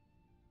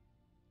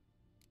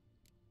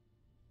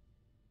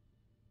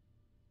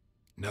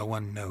 No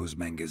one knows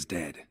Menga's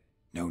dead.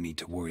 No need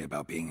to worry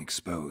about being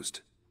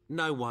exposed.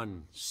 No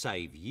one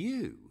save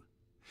you.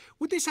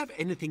 Would this have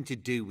anything to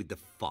do with the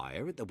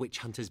fire at the witch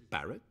hunter's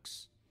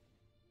barracks?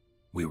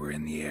 We were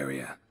in the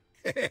area.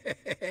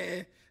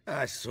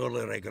 I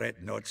sorely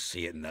regret not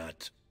seeing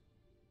that.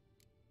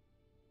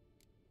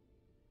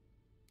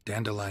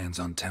 Dandelion's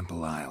on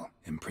Temple Isle,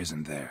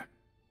 imprisoned there.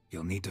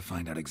 You'll need to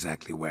find out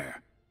exactly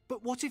where.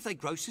 But what if they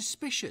grow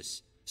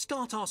suspicious?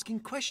 Start asking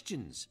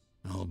questions?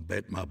 I'll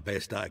bet my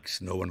best axe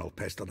no one will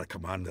pester the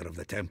commander of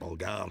the Temple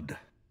Guard.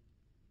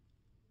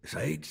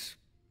 Besides,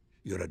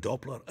 you're a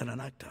Doppler and an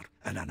actor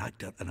and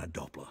a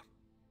Doppler.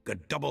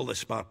 Got double the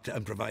spark to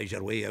improvise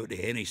your way out of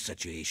any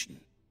situation.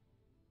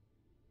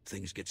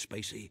 Things get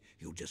spicy,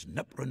 you'll just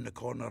nip round the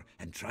corner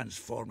and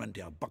transform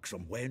into a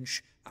buxom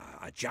wench,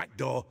 a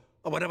jackdaw,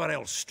 or whatever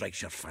else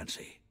strikes your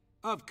fancy.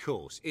 Of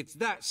course, it's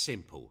that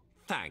simple.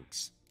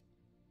 Thanks.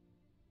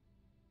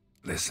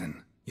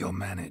 Listen, you'll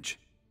manage.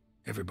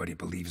 Everybody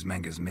believes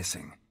Menga's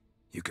missing.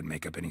 You can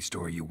make up any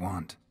story you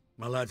want.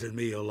 My lads and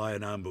me will lie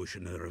in ambush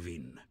in the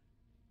ravine.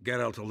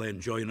 Gerald will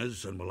then join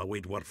us and we'll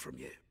await word from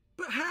you.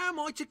 But how am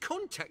I to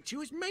contact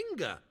you as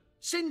Menga?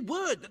 Send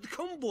word that the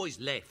convoy's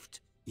left.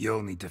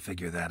 You'll need to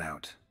figure that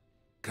out.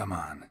 Come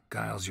on,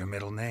 Guile's your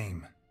middle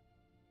name.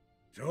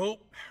 So,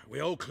 we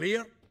all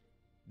clear?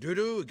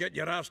 Dudu, get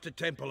your ass to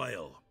Temple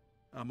Isle.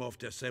 I'm off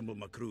to assemble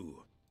my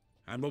crew.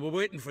 And we'll be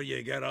waiting for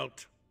you,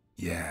 Gerald.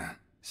 Yeah,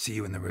 see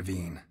you in the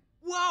ravine.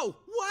 Whoa,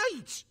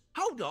 wait!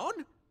 Hold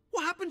on!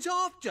 What happens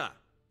after?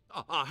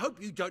 I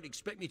hope you don't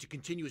expect me to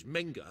continue as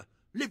Menga,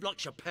 live like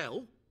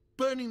Chappelle,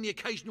 burning the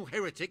occasional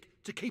heretic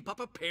to keep up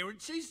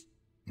appearances?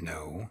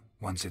 No.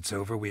 Once it's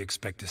over, we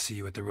expect to see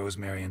you at the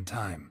Rosemary in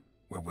Time,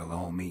 where we'll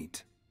all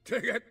meet. To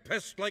get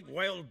pissed like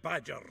wild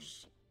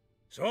badgers.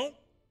 So,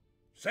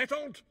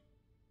 settled?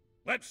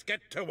 Let's get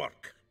to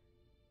work.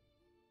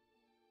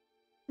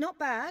 Not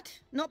bad.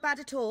 Not bad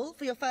at all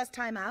for your first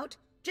time out.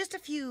 Just a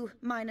few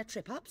minor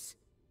trip-ups.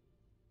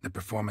 The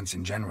performance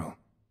in general,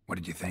 what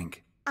did you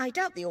think? I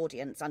doubt the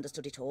audience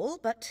understood it all,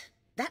 but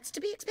that's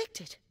to be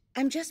expected.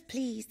 I'm just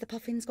pleased the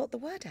Puffins got the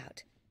word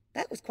out.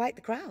 That was quite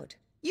the crowd.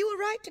 You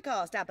were right to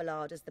cast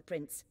Abelard as the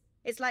prince.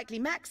 It's likely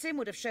Maxim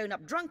would have shown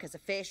up drunk as a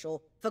fish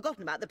or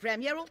forgotten about the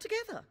premiere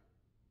altogether.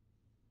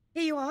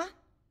 Here you are.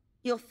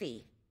 Your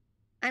fee.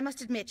 I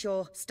must admit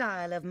your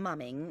style of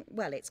mumming,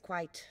 well, it's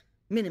quite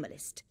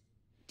minimalist.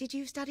 Did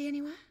you study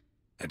anywhere?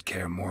 At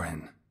Kaer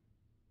Morhen.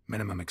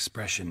 Minimum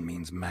expression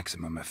means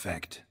maximum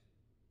effect.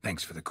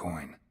 Thanks for the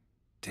coin.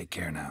 Take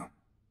care now.